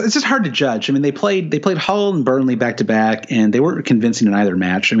 I don't know. It's just hard to judge. I mean, they played Hull and Burnley back to back, and they weren't convincing in either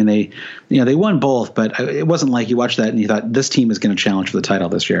match. I mean, they won both, but it wasn't like you watched that and you thought this team is going to challenge for the title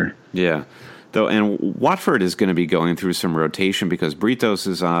this year. Yeah. Though, and Watford is going to be going through some rotation because Britos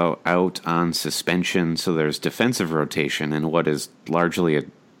is out on suspension, so there's defensive rotation in what is largely a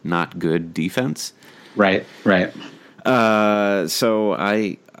not good defense. Right. So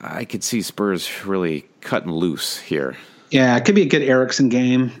I could see Spurs really cutting loose here. Yeah, it could be a good Eriksen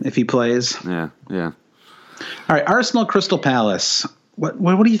game if he plays. Yeah. All right, Arsenal Crystal Palace.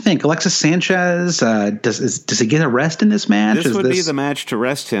 What do you think? Alexis Sanchez, does he get a rest in this match? This would be the match to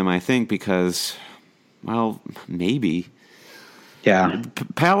rest him, I think, because, well, maybe. Yeah.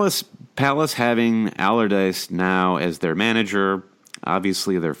 Palace having Allardyce now as their manager,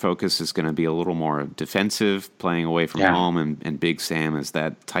 obviously their focus is going to be a little more defensive, playing away from home, and Big Sam is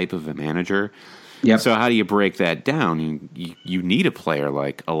that type of a manager. Yep. So how do you break that down? You need a player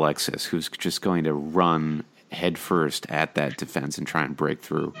like Alexis who's just going to run head first at that defense and try and break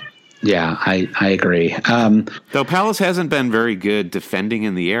through. Yeah, I agree. Though Palace hasn't been very good defending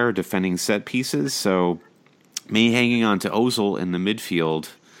in the air, defending set pieces, so me hanging on to Ozil in the midfield.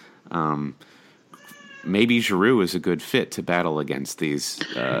 Maybe Giroud is a good fit to battle against these.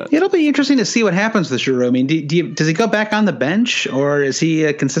 It'll be interesting to see what happens with Giroud. I mean, does he go back on the bench, or is he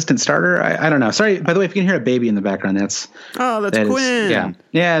a consistent starter? I don't know. Sorry, by the way, if you can hear a baby in the background, that's Quinn. That's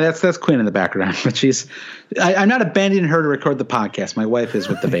Quinn in the background. But I'm not abandoning her to record the podcast. My wife is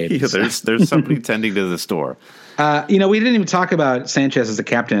with the baby. There's somebody tending to the store. We didn't even talk about Sanchez as a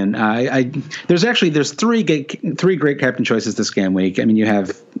captain. There's three great captain choices this game week. I mean,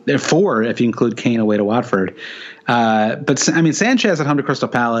 there are four if you include Kane away to Watford. But I mean, Sanchez at home to Crystal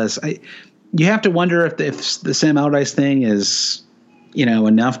Palace. You have to wonder if the Sam Allardyce thing is,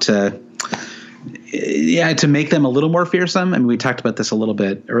 enough to make them a little more fearsome. I mean, we talked about this a little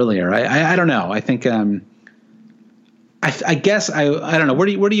bit earlier. I don't know. I think I guess I don't know.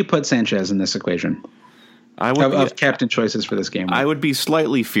 Where do you put Sanchez in this equation? Of captain choices for this game. I would be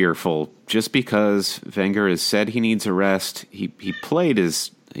slightly fearful just because Wenger has said he needs a rest. He played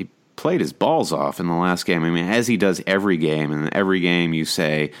his balls off in the last game. I mean, as he does every game, and every game you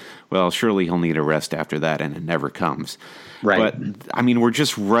say, well, surely he'll need a rest after that, and it never comes. Right. But, I mean, we're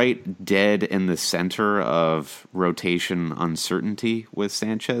just right dead in the center of rotation uncertainty with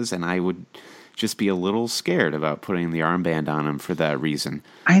Sanchez, and I would just be a little scared about putting the armband on him for that reason.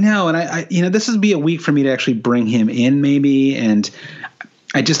 I know, and I this would be a week for me to actually bring him in, maybe, and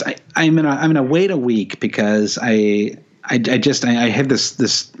I'm gonna wait a week because I have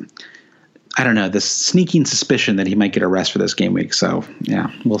this I don't know, this sneaking suspicion that he might get a rest for this game week. So yeah,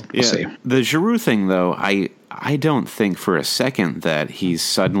 we'll see. The Giroud thing, though, I don't think for a second that he's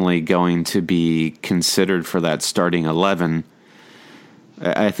suddenly going to be considered for that starting 11.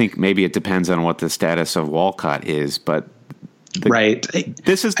 I think maybe it depends on what the status of Walcott is, but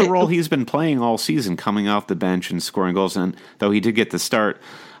this is the role he's been playing all season, coming off the bench and scoring goals. And though he did get the start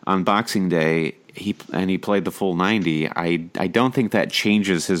on Boxing Day, he played the full 90. I don't think that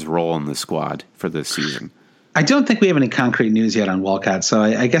changes his role in the squad for this season. I don't think we have any concrete news yet on Walcott, so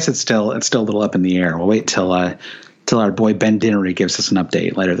I guess it's still a little up in the air. We'll wait till our boy Ben Dinnery gives us an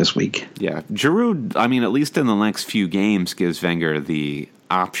update later this week. Yeah. Giroud, I mean, at least in the next few games, gives Wenger the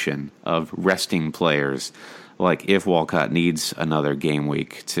option of resting players, like if Walcott needs another game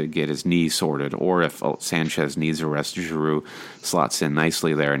week to get his knee sorted, or if Sanchez needs a rest, Giroud slots in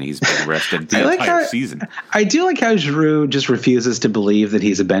nicely there, and he's been rested the entire season. I do like how Giroud just refuses to believe that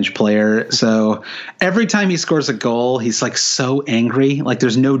he's a bench player. So every time he scores a goal, he's like so angry, like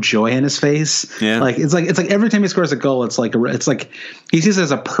there's no joy in his face. Yeah. It's like every time he scores a goal, it's like he sees it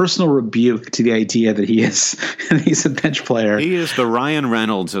as a personal rebuke to the idea that he's a bench player. He is the Ryan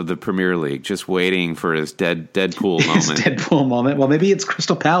Reynolds of the Premier League, just waiting for his Deadpool moment. His Deadpool moment. Well, maybe it's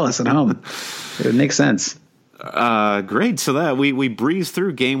Crystal Palace at home. It would make sense. Great. So that we breeze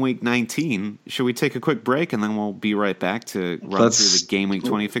through game week 19. Should we take a quick break and then we'll be right back to run through the game week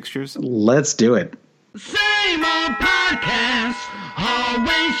 20 fixtures? Let's do it. Same old podcast,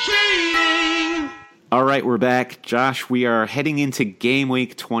 always cheating. All right, we're back. Josh, we are heading into game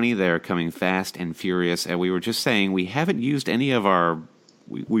week 20. They're coming fast and furious. And we were just saying we haven't used any of our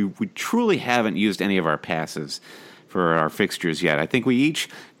we truly haven't used any of our passes for our fixtures yet. I think we each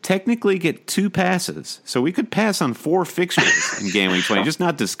technically get 2 passes. So we could pass on 4 fixtures in game week 20, just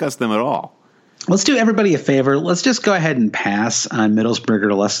not discuss them at all. Let's do everybody a favor. Let's just go ahead and pass on Middlesbrough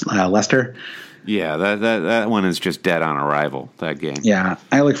to Leicester. Yeah, that one is just dead on arrival, that game. Yeah,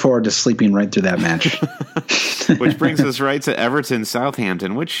 I look forward to sleeping right through that match. Which brings us right to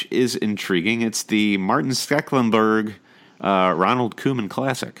Everton-Southampton, which is intriguing. It's the Martin Stecklenburg Ronald Koeman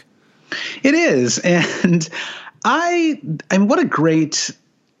Classic. It is, and I mean, what a great.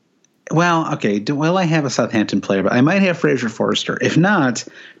 Well, okay. Will I have a Southampton player? But I might have Fraser Forster. If not,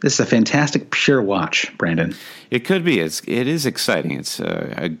 this is a fantastic pure watch, Brandon. It could be. It is exciting. It's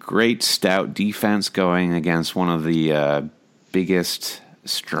a great stout defense going against one of the biggest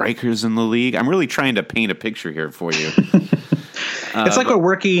strikers in the league. I'm really trying to paint a picture here for you. It's like we're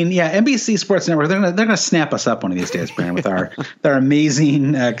working, NBC Sports Network. They're gonna snap us up one of these days, Brandon, with our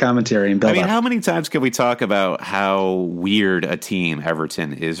amazing commentary and build-up. I mean, how many times can we talk about how weird a team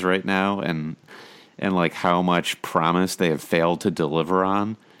Everton is right now, and like how much promise they have failed to deliver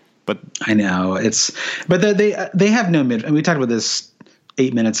on? But I know but they have no mid. And we talked about this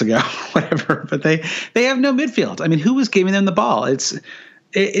 8 minutes ago, whatever. But they have no midfield. I mean, who was giving them the ball?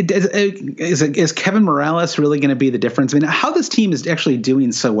 Is Kevin Morales really going to be the difference? I mean, how this team is actually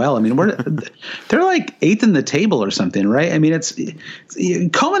doing so well. I mean, they're like 8th in the table or something, right? I mean,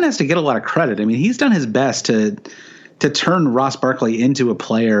 Koeman has to get a lot of credit. I mean, he's done his best to turn Ross Barkley into a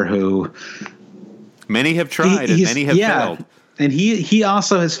player who many have tried and many have failed. And he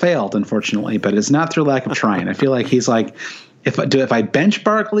also has failed, unfortunately, but it's not through lack of trying. I feel like he's like, if I bench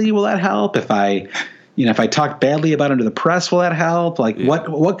Barkley, will that help? If I talk badly about him to the press, will that help? Like,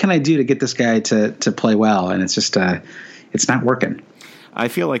 what can I do to get this guy to play well? And it's just it's not working. I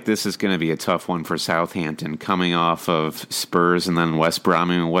feel like this is going to be a tough one for Southampton, coming off of Spurs and then West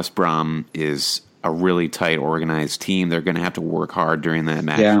Brom. I mean, West Brom is a really tight, organized team. They're going to have to work hard during that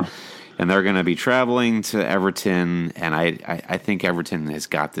match. Yeah. And they're going to be traveling to Everton, and I think Everton has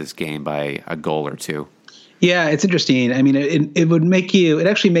got this game by a goal or two. Yeah, it's interesting. I mean, it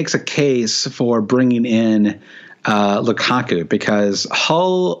actually makes a case for bringing in Lukaku, because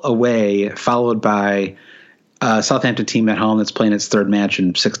Hull away followed by Southampton team at home that's playing its third match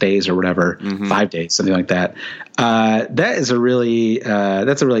in 6 days or whatever, 5 days, something like that. That's a really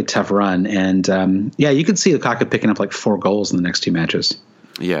tough run. And you can see Lukaku picking up like 4 goals in the next 2 matches.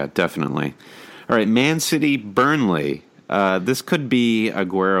 Yeah, definitely. All right, Man City, Burnley. This could be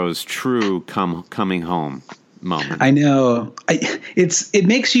Aguero's true coming home moment. I know. It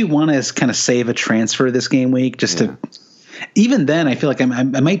makes you want to kind of save a transfer this game week just to. Even then, I feel like I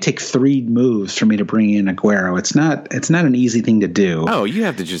might take 3 moves for me to bring in Aguero. It's not an easy thing to do. Oh, you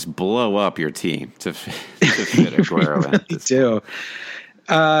have to just blow up your team to fit Aguero in. You do.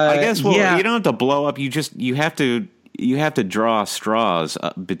 I guess. You don't have to blow up. You have to draw straws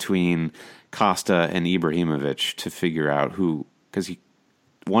between Costa and Ibrahimovic to figure out who, because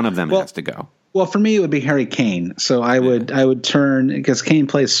one of them has to go. Well, for me, it would be Harry Kane. So I would turn, because Kane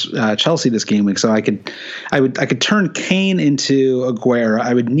plays Chelsea this game week. So I could turn Kane into Aguero.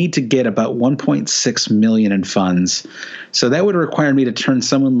 I would need to get about 1.6 million in funds. So that would require me to turn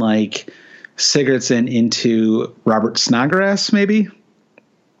someone like Sigurdsson into Robert Snodgrass, maybe.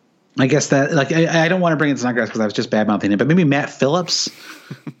 I guess that, like, I don't want to bring in Snodgrass because I was just bad mouthing him, but maybe Matt Phillips.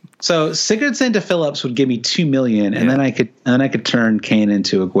 So Sigurdsson to Phillips would give me 2 million, and then I could turn Kane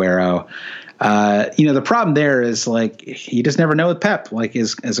into Aguero. The problem there is, like, you just never know with Pep. Like,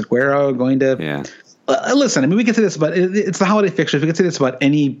 is Aguero going to? Yeah. Listen, I mean, we can say this about it's the holiday fixtures. We can say this about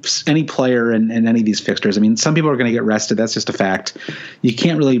any player in any of these fixtures. I mean, some people are going to get rested. That's just a fact. You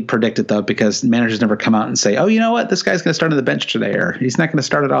can't really predict it though, because managers never come out and say, "Oh, you know what? This guy's going to start on the bench today," or "He's not going to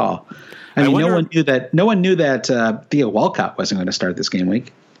start at all." I mean, no one knew that Theo Walcott wasn't going to start this game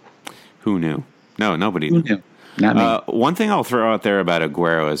week. Who knew? No, nobody knew. Who knew? Not me. One thing I'll throw out there about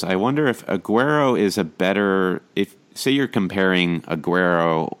Aguero is I wonder if Aguero is a better, if say you're comparing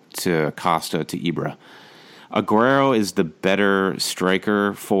Aguero to Costa to Ibra, Aguero is the better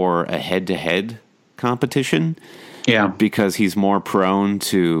striker for a head-to-head competition. Yeah. Because he's more prone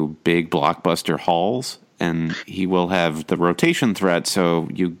to big blockbuster hauls, and he will have the rotation threat, so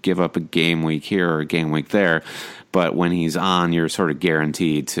you give up a game week here or a game week there. But when he's on, you're sort of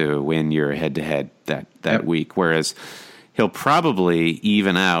guaranteed to win your head-to-head that week. Whereas he'll probably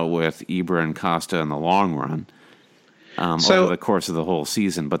even out with Ibra and Costa in the long run over the course of the whole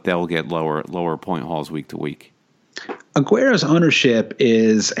season, but they'll get lower point hauls week to week. Aguero's ownership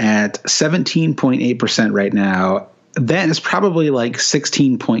is at 17.8% right now. That is probably like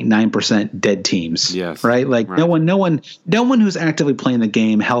 16.9% dead teams. Yes. Right? Like right. No one who's actively playing the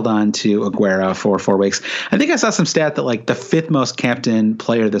game held on to Aguero for 4 weeks. I think I saw some stat that like the 5th most captain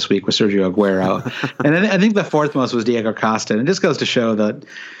player this week was Sergio Aguero. And I think the 4th most was Diego Costa. And it just goes to show that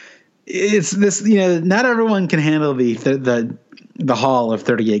it's this, not everyone can handle the haul of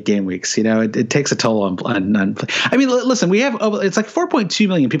 38 game weeks. It takes a toll on I mean, listen, we have, it's like 4.2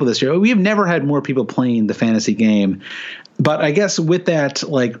 million people this year. We have never had more people playing the fantasy game, but I guess with that,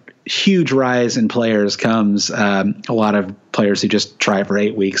 like, huge rise in players comes a lot of players who just try for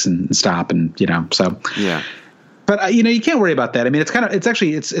 8 weeks and stop. And, so, yeah. But you can't worry about that. I mean, it's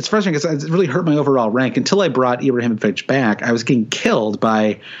frustrating because it really hurt my overall rank until I brought Ibrahimovic back. I was getting killed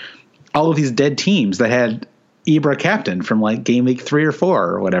by all of these dead teams that had Ibra captain from like game week 3 or 4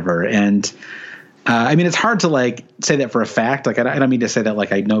 or whatever. And I mean, it's hard to like say that for a fact. Like, I don't mean to say that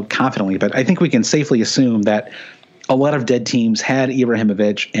like I know confidently, but I think we can safely assume that a lot of dead teams had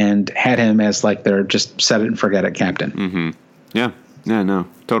Ibrahimovic and had him as like their just set it and forget it captain. Mm-hmm. Yeah. Yeah, no,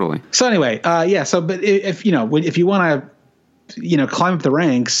 totally. So anyway, but if you want to, climb up the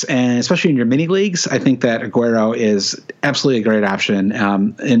ranks, and especially in your mini leagues, I think that Aguero is absolutely a great option.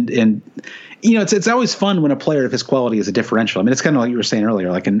 And it's always fun when a player of his quality is a differential. I mean, it's kind of like you were saying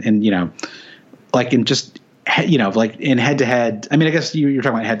earlier, like in head to head. I mean, I guess you're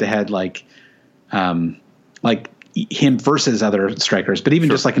talking about head to head, like him versus other strikers, but even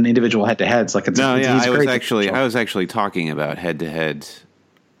just like an individual head to heads, like I was actually talking about head to head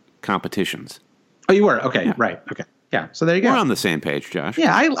competitions. Oh, you were? Okay. Yeah. Right. Okay. Yeah. So there you go. We're on the same page, Josh.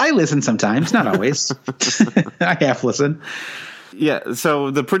 Yeah, I listen sometimes, not always. I half listen. Yeah,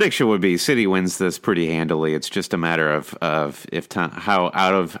 so the prediction would be City wins this pretty handily. It's just a matter of if how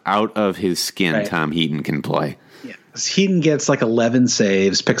out of his skin Tom Heaton can play. Yeah, Heaton gets like 11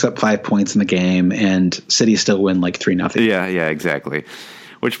 saves, picks up 5 points in the game, and City still win like 3-0. Yeah, exactly.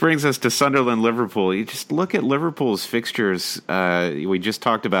 Which brings us to Sunderland, Liverpool. You just look at Liverpool's fixtures. We just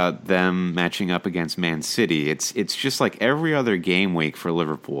talked about them matching up against Man City. It's just like every other game week for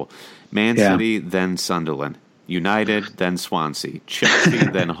Liverpool. Man City, then Sunderland. United, then Swansea, Chelsea,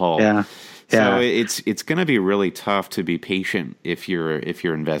 then Hull. So it's going to be really tough to be patient if you're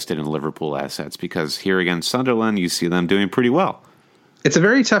invested in Liverpool assets, because here against Sunderland, you see them doing pretty well. It's a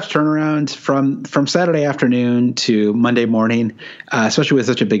very tough turnaround from Saturday afternoon to Monday morning, especially with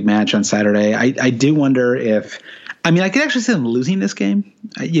such a big match on Saturday. I do wonder if. I mean, I could actually see them losing this game.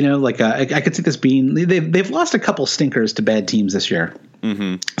 I could see this being. They've lost a couple stinkers to bad teams this year.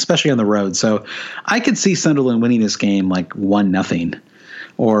 Mm-hmm. Especially on the road. So I could see Sunderland winning this game like 1-0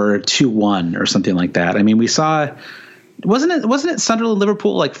 or 2-1 or something like that. I mean, we saw, wasn't it Sunderland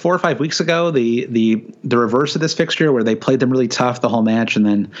Liverpool like 4 or 5 weeks ago, the reverse of this fixture where they played them really tough the whole match, and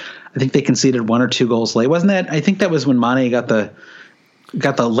then I think they conceded 1 or 2 goals late. Wasn't that? I think that was when Mane got the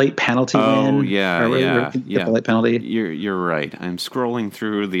late penalty win. Oh yeah. The late penalty. You're right. I'm scrolling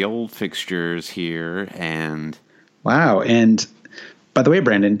through the old fixtures here, and wow. And by the way,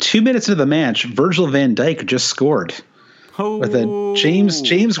 Brandon, 2 minutes into the match, Virgil van Dijk just scored with a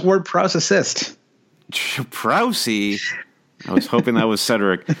James Ward-Prowse assist. Prowsey? I was hoping that was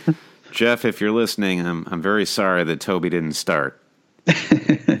Cedric. Jeff, if you're listening, I'm very sorry that Toby didn't start.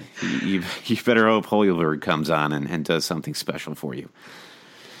 you better hope Højlund comes on and does something special for you.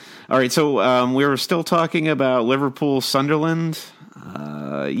 All right, so we were still talking about Liverpool, Sunderland.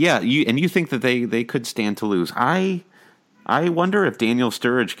 You think that they could stand to lose. I wonder if Daniel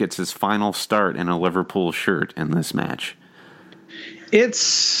Sturridge gets his final start in a Liverpool shirt in this match. I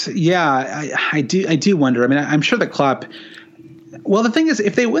do wonder. I mean, I'm sure that Klopp. Well, the thing is,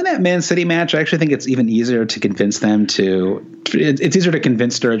 if they win that Man City match, I actually think it's even easier to convince them to. It's easier to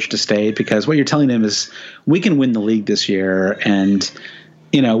convince Sturridge to stay, because what you're telling him is, we can win the league this year, and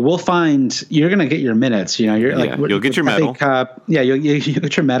we'll find you're going to get your minutes. You'll get your medal. Cup. Yeah, you'll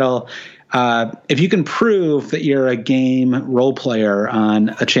get your medal. If you can prove that you're a game role player on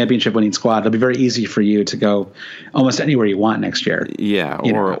a championship winning squad, it'll be very easy for you to go almost anywhere you want next year. Yeah,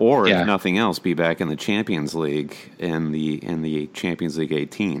 or if nothing else, be back in the Champions League in the Champions League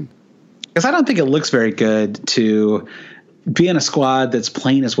 18. Because I don't think it looks very good to be in a squad that's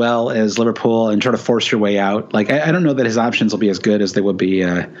playing as well as Liverpool and try to force your way out. Like, I don't know that his options will be as good as they would be,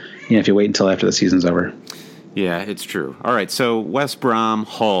 if you wait until after the season's over. Yeah, it's true. All right, so West Brom,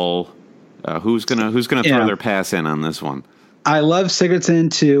 Hull. Who's gonna throw their pass in on this one? I love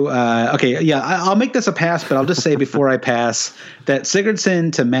Sigurdsson to. I'll make this a pass, but I'll just say before I pass that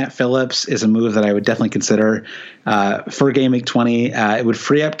Sigurdsson to Matt Phillips is a move that I would definitely consider for Game Week 20. It would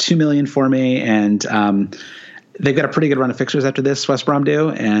free up $2 million for me, and they've got a pretty good run of fixtures after this. West Brom do,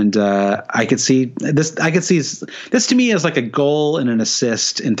 and I could see this. I could see this to me as like a goal and an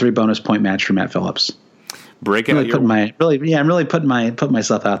assist and 3 bonus point match for Matt Phillips. I'm really putting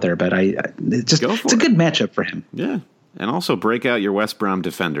myself out there, but it's a good matchup for him. Yeah, and also break out your West Brom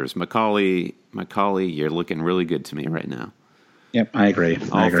defenders, Macaulay. You're looking really good to me right now. Yep, I agree.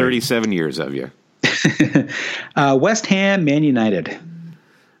 37 years of you. West Ham, Man United.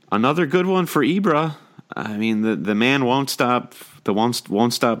 Another good one for Ibra. I mean, the man won't stop.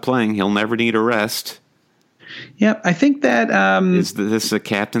 Won't stop playing. He'll never need a rest. Yep, I think that is this a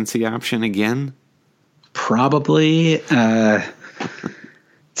captaincy option again? Probably. It's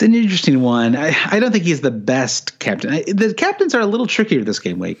an interesting one. I don't think he's the best captain. The captains are a little trickier this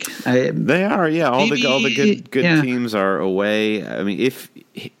game week. They are, yeah. All the good teams are away. I mean, if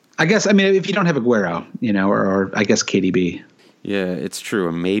you don't have Aguero, or I guess KDB. Yeah, it's true.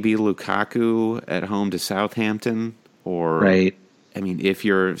 Maybe Lukaku at home to Southampton, or right. I mean, if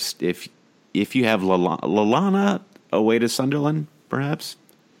you have Lallana away to Sunderland, perhaps.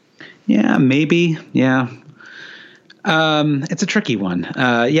 Yeah, maybe. Yeah. It's a tricky one.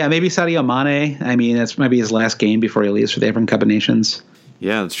 Maybe Sadio Mane. I mean, that's maybe his last game before he leaves for the African Cup of Nations.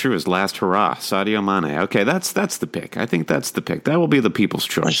 Yeah, that's true. His last hurrah, Sadio Mane. Okay, that's the pick. I think that's the pick. That will be the people's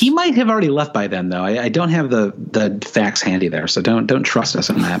choice. He might have already left by then, though. I don't have the facts handy there, so don't trust us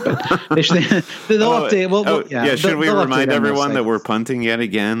on that. But they'll update. Should we remind everyone that we're punting yet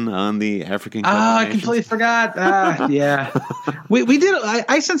again on the African Cup of Nations? I completely forgot. Yeah, we did.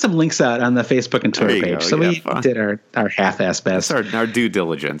 I sent some links out on the Facebook and Twitter page, so we did our half-ass best. That's our due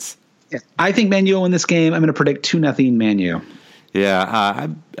diligence. I think Man U will win this game. I'm going to predict 2-0 Man U. Yeah,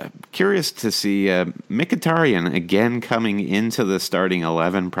 I'm curious to see Mkhitaryan again coming into the starting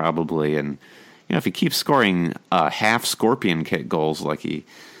 11 probably, and if he keeps scoring half scorpion kick goals like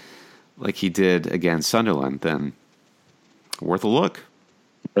he did against Sunderland, then worth a look.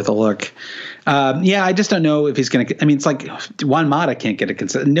 I just don't know if he's going to. I mean, it's like Juan Mata can't get a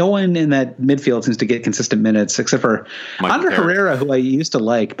consistent. No one in that midfield seems to get consistent minutes except for Ander Herrera, who I used to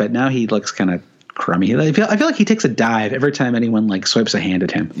like, but now he looks kind of crummy. I feel like he takes a dive every time anyone swipes a hand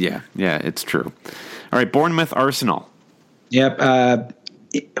at him. Yeah, it's true. All right, Bournemouth Arsenal. Yep.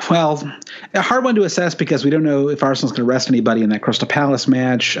 Well, a hard one to assess because we don't know if Arsenal's going to rest anybody in that Crystal Palace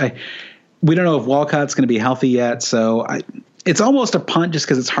match. We don't know if Walcott's going to be healthy yet, so it's almost a punt just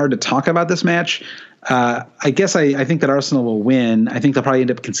because it's hard to talk about this match. I guess I think that Arsenal will win. I think they'll probably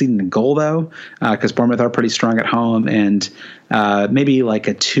end up conceding a goal, though, because Bournemouth are pretty strong at home, and maybe like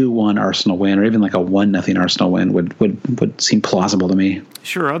a 2-1 Arsenal win or even like a 1-0 Arsenal win would seem plausible to me.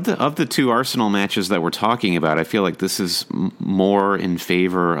 Sure. Of the two Arsenal matches that we're talking about, I feel like this is more in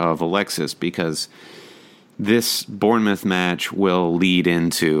favor of Alexis because this Bournemouth match will lead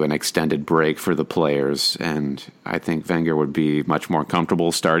into an extended break for the players, and I think Wenger would be much more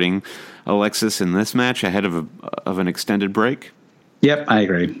comfortable starting Alexis in this match ahead of an extended break. Yep, I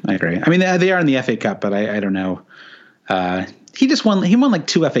agree. I mean, they are in the FA Cup, but I don't know. He won like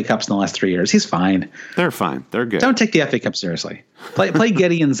 2 FA Cups in the last 3 years. He's fine. They're fine. They're good. Don't take the FA Cup seriously. Play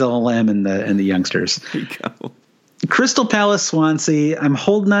Getty and Zolem and the youngsters. There you go. Crystal Palace Swansea. I'm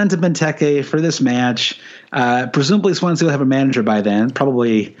holding on to Benteke for this match. Presumably Swansea will have a manager by then.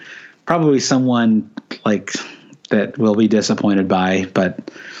 Probably someone like that will be disappointed by,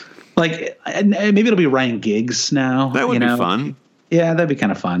 but maybe it'll be Ryan Giggs now. That would be fun. Yeah, that'd be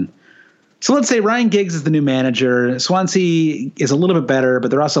kind of fun. So let's say Ryan Giggs is the new manager. Swansea is a little bit better,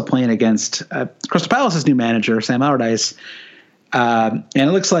 but they're also playing against Crystal Palace's new manager, Sam Allardyce. And it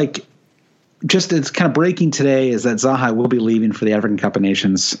looks like it's kind of breaking today is that Zaha will be leaving for the African Cup of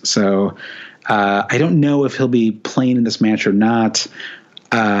Nations. So I don't know if he'll be playing in this match or not.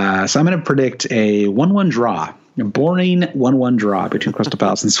 So I'm going to predict a 1-1 draw, a boring 1-1 draw between Crystal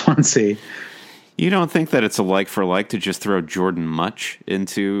Palace and Swansea. You don't think that it's a like for like to just throw Jordan Much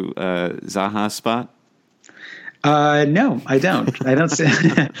into Zaha's spot? No, I don't. I don't see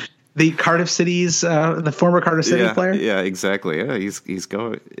the Cardiff City's the former Cardiff City player. Yeah, exactly. Yeah, he's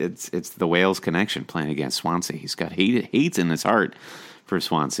going. It's the Wales connection playing against Swansea. He's got hate in his heart for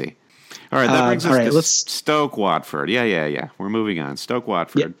Swansea. All right, that brings us to Stoke Watford. Yeah. We're moving on. Stoke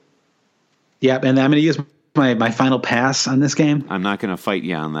Watford. Yep, and I'm going to use my final pass on this game. I'm not going to fight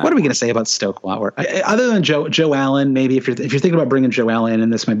you on that. What are we going to say about Stoke Watford? Other than Joe Allen, maybe if you're thinking about bringing Joe Allen in,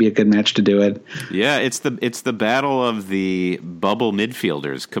 this might be a good match to do it. Yeah, it's the battle of the bubble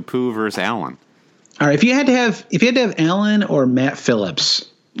midfielders, Capoue versus Allen. All right, if you had to have Allen or Matt Phillips,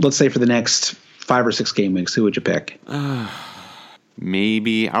 let's say for the next 5 or 6 game weeks, who would you pick?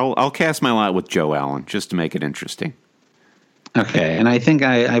 Maybe I'll cast my lot with Joe Allen just to make it interesting. Okay, and I think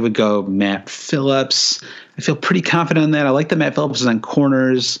I would go Matt Phillips. I feel pretty confident in that. I like that Matt Phillips is on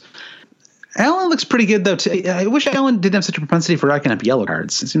corners. Allen looks pretty good, though, too. I wish Allen didn't have such a propensity for racking up yellow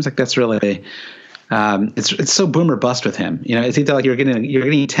cards. It seems like that's really it's so boom or bust with him. It seems like you're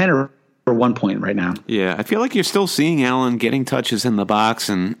getting 10 or 1 point right now. Yeah, I feel like you're still seeing Allen getting touches in the box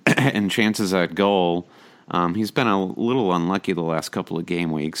and chances at goal. He's been a little unlucky the last couple of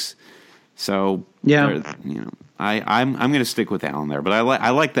game weeks. So yeah, I'm going to stick with Allen there, but I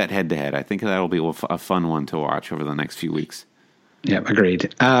like that head to head. I think that'll be a fun one to watch over the next few weeks. Yeah,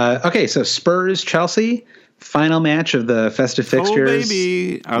 agreed. Okay, so Spurs Chelsea, final match of the festive fixtures. Oh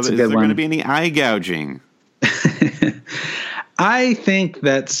baby, is there going to be any eye gouging? I think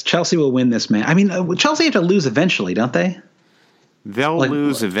that Chelsea will win this match. I mean, Chelsea have to lose eventually, don't they? They'll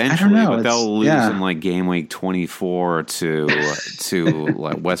lose eventually, but they'll lose in like game week 24 to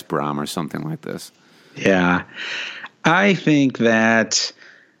like West Brom or something like this. Yeah, I think that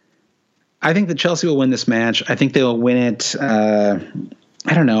Chelsea will win this match. I think they'll win it.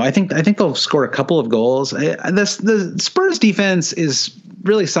 I don't know. I think they'll score a couple of goals. The Spurs defense is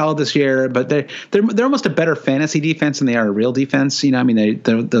really solid this year, but they're almost a better fantasy defense than they are a real defense. I mean,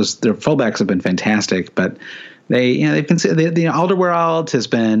 their fullbacks have been fantastic, but they've been Alderweireld has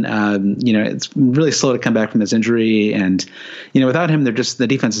been it's really slow to come back from his injury, and without him, the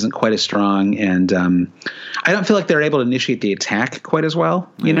defense isn't quite as strong, and I don't feel like they're able to initiate the attack quite as well.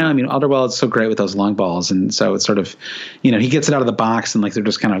 I mean, Alderweireld is so great with those long balls, and so it's sort of he gets it out of the box, and like they're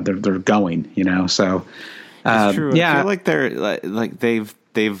just kind of they're going. So it's true. I feel like they're like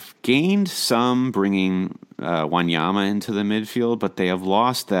they've gained some bringing Wanyama into the midfield, but they have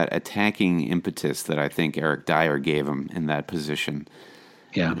lost that attacking impetus that I think Eric Dyer gave them in that position.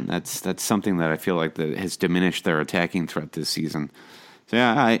 Yeah, and that's something that I feel like that has diminished their attacking threat this season. So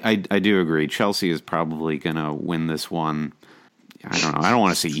yeah, I do agree. Chelsea is probably going to win this one. I don't know. I don't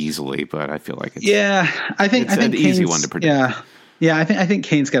want to say easily, but I feel like it's I think an easy Kane's, one to predict. Yeah. I think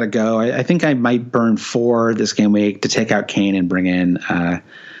Kane's got to go. I think I might burn 4 this game week to take out Kane and bring in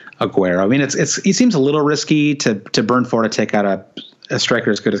Aguero. I mean, he seems a little risky to burn 4 to take out a striker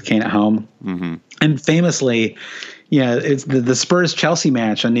as good as Kane at home. Mm-hmm. And famously, it's the Spurs Chelsea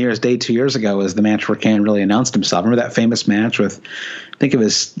match on New Year's Day 2 years ago was the match where Kane really announced himself. Remember that famous match with, I think it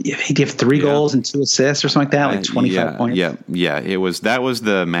was, he gave 3 goals and 2 assists or something like that, like 25 points. Yeah. That was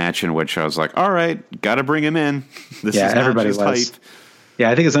the match in which I was like, all right, got to bring him in. This is everybody not just was. hype.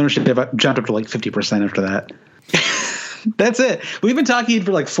 Yeah, I think his ownership jumped up to like 50% after that. That's it. We've been talking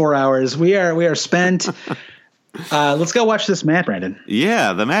for like 4 hours. We are spent. Let's go watch this match, Brandon.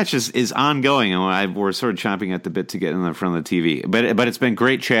 Yeah, the match is ongoing, and we're sort of chomping at the bit to get in the front of the TV. But it's been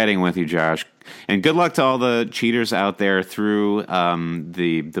great chatting with you, Josh. And good luck to all the cheaters out there through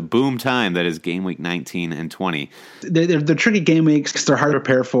the boom time that is game week 19 and 20. They're tricky game weeks because they're hard to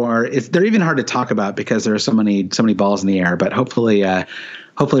prepare for. They're even hard to talk about because there are so many balls in the air. But hopefully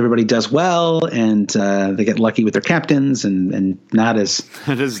everybody does well and they get lucky with their captains and not as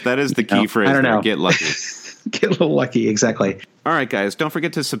that is the key phrase. I don't know. Get lucky. Get a little lucky, exactly. All right, guys, don't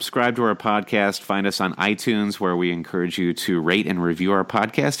forget to subscribe to our podcast. Find us on iTunes, where we encourage you to rate and review our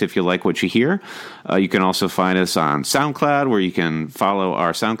podcast if you like what you hear. You can also find us on SoundCloud, where you can follow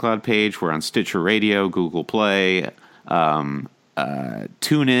our SoundCloud page. We're on Stitcher Radio, Google Play,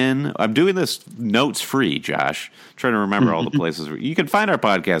 Tune In. I'm doing this notes free, Josh. I'm trying to remember all the places. You can find our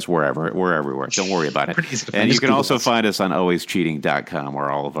podcast wherever. We're everywhere. Don't worry about it. And you can also find us on alwayscheating.com,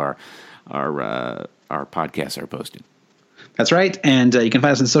 where all of our podcasts are posted. That's right. And you can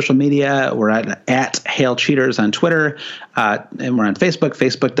find us on social media. We're at Hail Cheaters on Twitter. And we're on Facebook,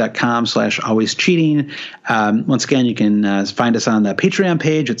 facebook.com/alwayscheating. Once again, you can find us on the Patreon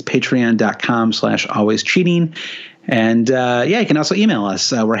page. It's patreon.com/alwayscheating. And you can also email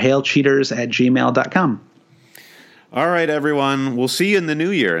us. We're hailcheaters@gmail.com. All right, everyone. We'll see you in the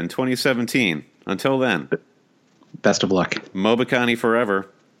new year in 2017. Until then. Best of luck. Mobakani forever.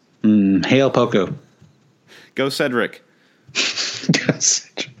 Hail Poku. Go Cedric.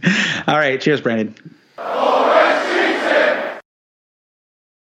 All right. Cheers, Brandon.